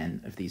 1 to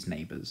n of these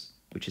neighbours,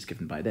 which is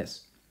given by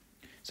this.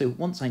 So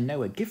once I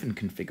know a given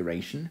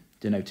configuration,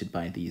 denoted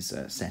by these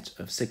set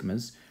of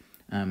sigmas,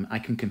 I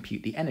can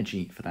compute the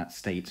energy for that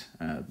state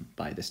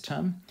by this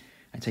term.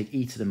 I take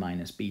e to the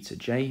minus beta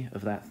j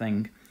of that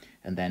thing,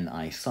 and then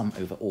I sum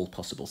over all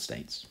possible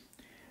states.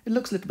 It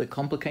looks a little bit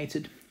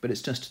complicated, but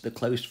it's just the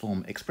closed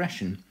form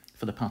expression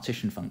for the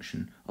partition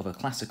function of a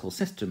classical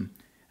system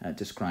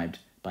described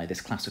by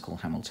this classical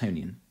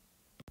Hamiltonian.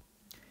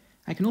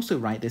 I can also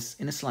write this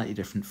in a slightly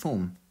different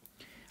form.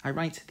 I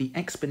write the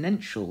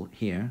exponential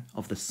here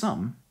of the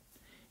sum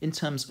in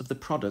terms of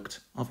the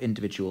product of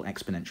individual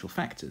exponential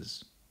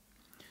factors.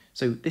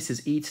 So this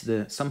is e to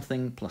the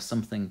something plus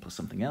something plus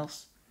something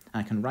else.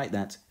 I can write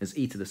that as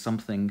e to the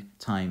something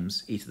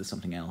times e to the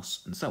something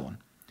else, and so on.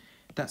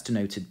 That's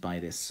denoted by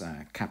this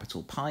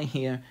capital pi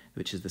here,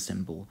 which is the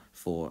symbol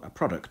for a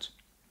product.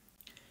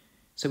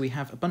 So we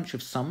have a bunch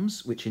of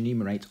sums which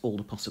enumerate all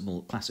the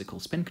possible classical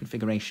spin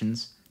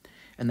configurations,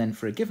 and then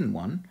for a given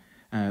one,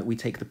 we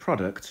take the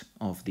product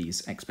of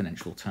these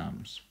exponential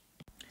terms.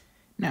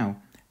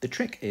 Now, the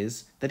trick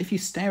is that if you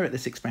stare at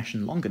this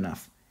expression long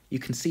enough, you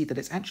can see that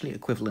it's actually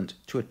equivalent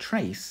to a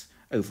trace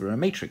over a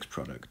matrix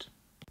product.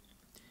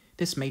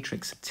 This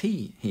matrix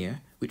T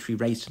here, which we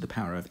raise to the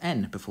power of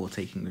n before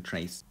taking the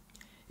trace,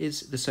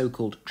 is the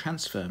so-called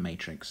transfer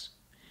matrix.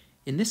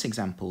 In this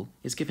example,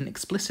 is given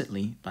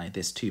explicitly by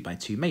this 2 by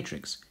 2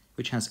 matrix,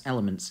 which has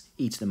elements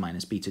e to the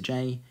minus beta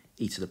j,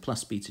 e to the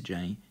plus beta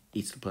j,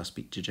 e to the plus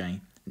beta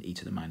j, and e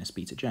to the minus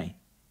beta j.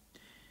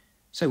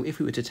 So if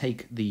we were to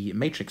take the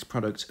matrix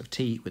product of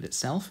T with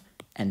itself,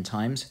 n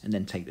times, and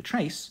then take the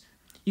trace,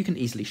 you can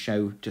easily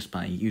show, just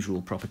by usual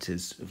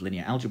properties of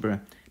linear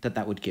algebra, that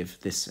that would give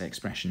this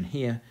expression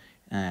here,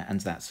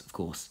 and that's, of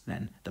course,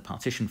 then the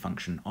partition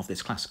function of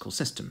this classical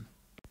system.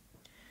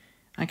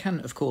 I can,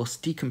 of course,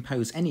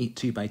 decompose any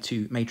 2 by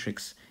 2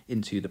 matrix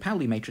into the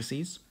Pauli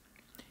matrices.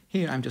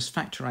 Here I'm just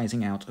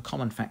factorising out a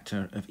common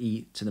factor of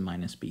e to the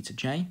minus beta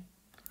j,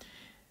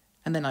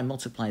 and then I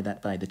multiply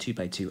that by the 2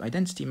 by 2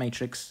 identity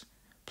matrix,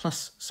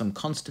 plus some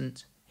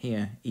constant,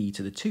 here e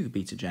to the 2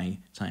 beta j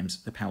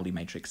times the Pauli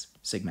matrix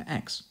sigma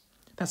x.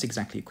 That's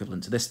exactly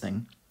equivalent to this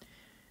thing.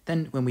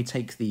 Then when we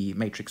take the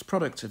matrix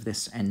product of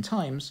this n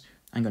times,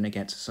 I'm going to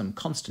get some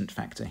constant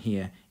factor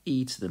here,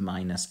 e to the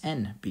minus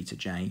n beta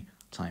j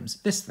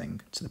times this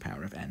thing to the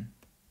power of n.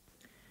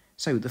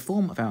 So the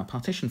form of our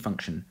partition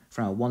function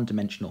for our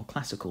one-dimensional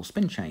classical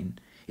spin chain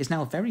is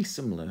now very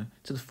similar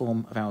to the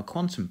form of our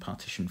quantum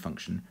partition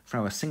function for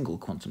our single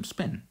quantum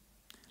spin.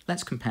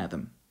 Let's compare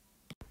them.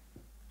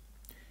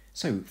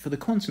 So for the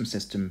quantum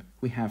system,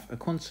 we have a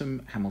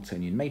quantum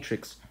Hamiltonian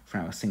matrix for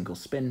our single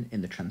spin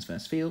in the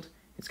transverse field.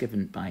 It's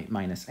given by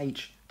minus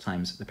h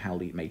times the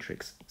Pauli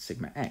matrix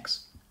sigma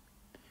x.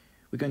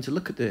 We're going to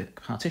look at the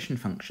partition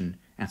function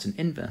at an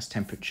inverse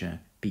temperature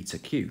beta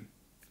q.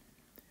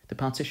 The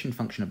partition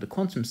function of the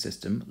quantum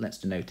system, let's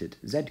denote it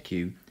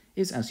zq,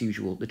 is as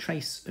usual the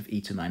trace of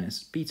e to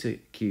minus beta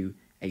q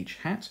h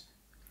hat,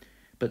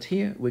 but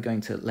here we're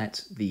going to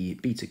let the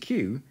beta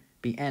q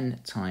be n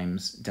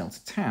times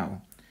delta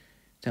tau.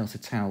 Delta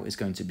tau is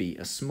going to be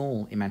a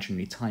small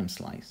imaginary time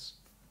slice.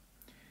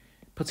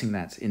 Putting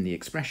that in the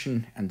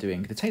expression and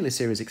doing the Taylor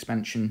series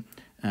expansion,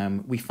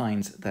 we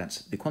find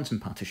that the quantum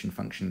partition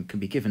function can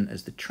be given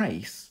as the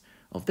trace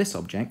of this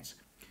object,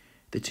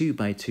 the 2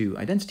 by 2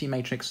 identity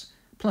matrix,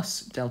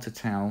 plus delta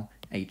tau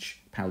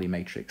h Pauli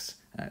matrix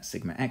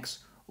sigma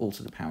x, all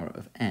to the power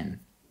of n.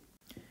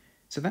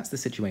 So that's the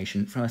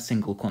situation for a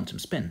single quantum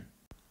spin.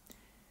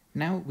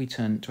 Now we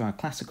turn to our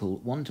classical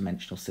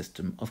one-dimensional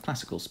system of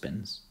classical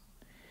spins.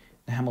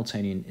 The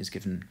Hamiltonian is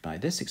given by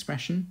this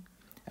expression,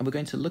 and we're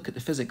going to look at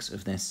the physics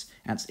of this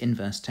at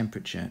inverse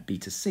temperature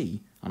beta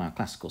c on our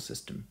classical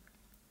system.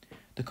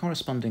 The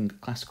corresponding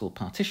classical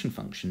partition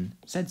function,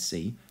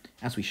 zc,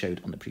 as we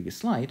showed on the previous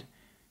slide,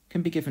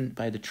 can be given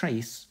by the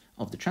trace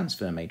of the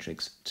transfer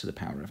matrix to the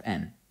power of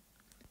n.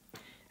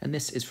 And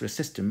this is for a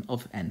system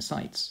of n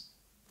sites.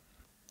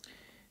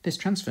 This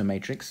transfer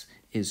matrix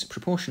is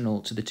proportional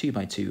to the 2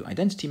 by 2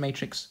 identity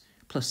matrix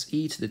plus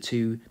e to the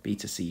 2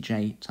 beta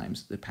cj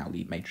times the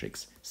Pauli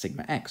matrix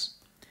sigma x.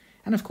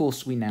 And of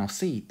course we now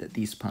see that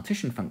these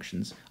partition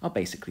functions are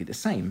basically the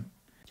same,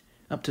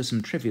 up to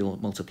some trivial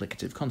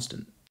multiplicative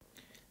constant.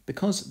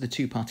 Because the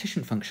two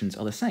partition functions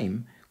are the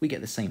same, we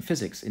get the same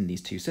physics in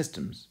these two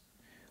systems.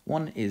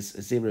 One is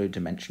a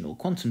zero-dimensional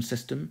quantum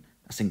system,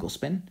 a single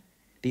spin.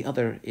 The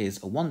other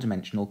is a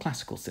one-dimensional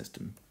classical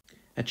system,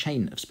 a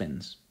chain of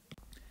spins.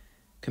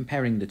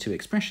 Comparing the two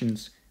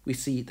expressions, we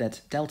see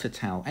that delta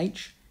tau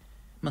h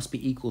must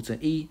be equal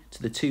to e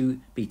to the 2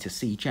 beta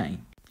cj.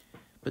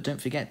 But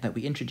don't forget that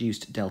we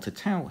introduced delta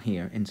tau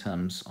here in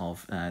terms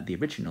of the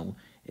original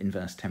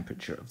inverse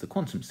temperature of the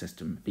quantum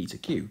system, beta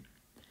q.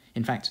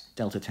 In fact,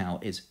 delta tau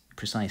is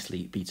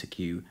precisely beta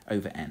q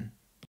over n.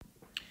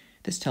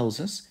 This tells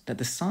us that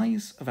the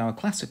size of our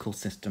classical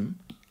system,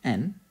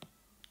 n,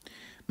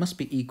 must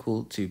be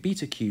equal to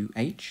beta q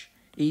h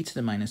e to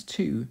the minus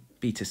 2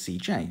 beta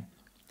cj.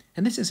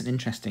 And this is an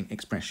interesting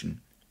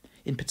expression.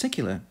 In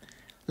particular,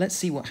 let's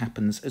see what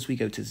happens as we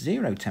go to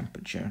zero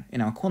temperature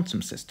in our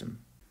quantum system.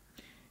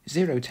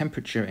 Zero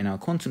temperature in our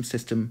quantum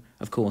system,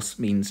 of course,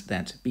 means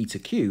that beta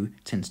q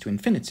tends to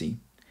infinity.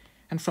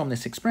 And from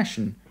this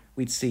expression,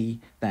 we'd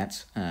see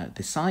that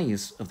the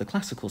size of the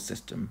classical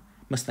system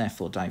must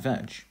therefore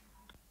diverge.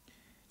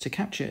 To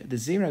capture the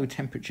zero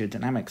temperature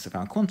dynamics of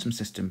our quantum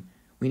system,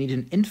 we need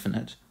an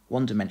infinite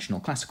one-dimensional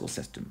classical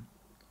system.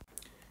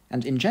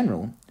 And in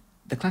general,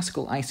 the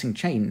classical Ising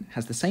chain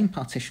has the same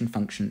partition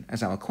function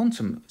as our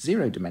quantum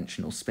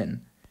zero-dimensional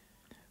spin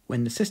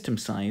when the system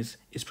size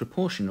is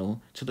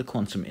proportional to the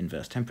quantum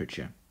inverse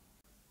temperature.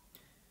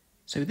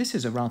 So this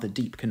is a rather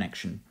deep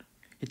connection.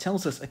 It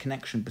tells us a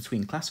connection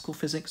between classical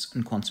physics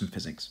and quantum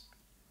physics.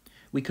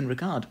 We can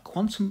regard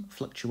quantum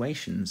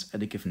fluctuations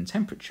at a given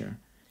temperature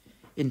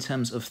in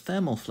terms of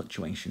thermal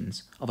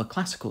fluctuations of a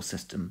classical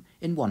system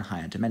in one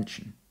higher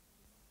dimension.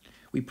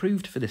 We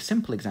proved for this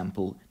simple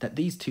example that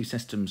these two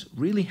systems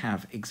really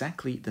have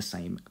exactly the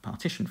same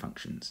partition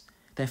functions,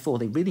 therefore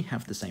they really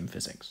have the same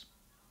physics.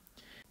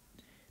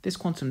 This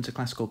quantum to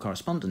classical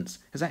correspondence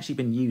has actually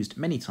been used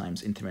many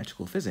times in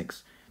theoretical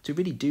physics to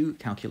really do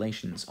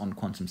calculations on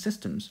quantum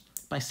systems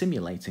by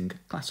simulating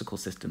classical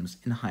systems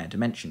in a higher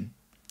dimension.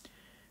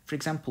 For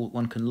example,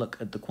 one can look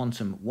at the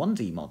quantum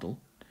 1D model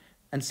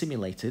and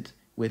simulate it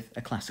with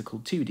a classical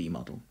 2D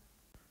model.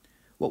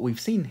 What we've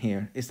seen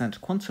here is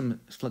that quantum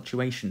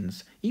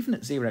fluctuations, even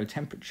at zero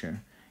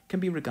temperature, can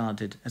be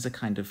regarded as a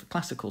kind of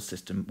classical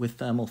system with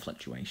thermal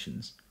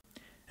fluctuations,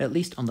 at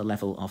least on the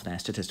level of their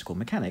statistical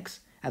mechanics,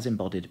 as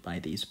embodied by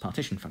these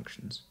partition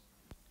functions.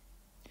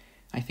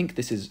 I think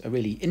this is a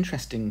really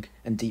interesting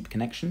and deep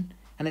connection,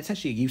 and it's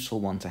actually a useful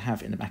one to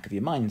have in the back of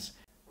your minds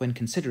when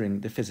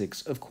considering the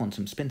physics of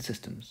quantum spin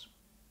systems.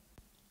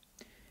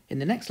 In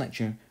the next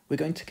lecture, we're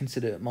going to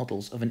consider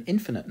models of an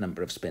infinite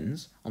number of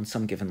spins on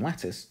some given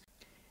lattice,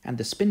 and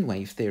the spin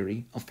wave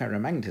theory of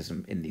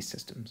ferromagnetism in these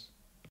systems.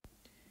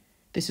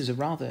 This is a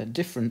rather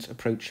different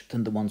approach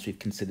than the ones we've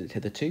considered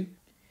hitherto.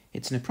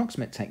 It's an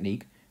approximate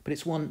technique, but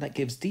it's one that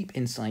gives deep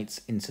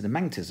insights into the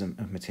magnetism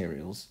of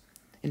materials,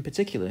 in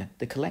particular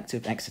the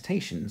collective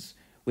excitations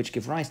which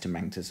give rise to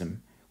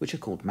magnetism, which are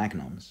called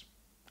magnons.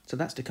 So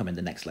that's to come in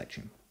the next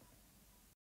lecture.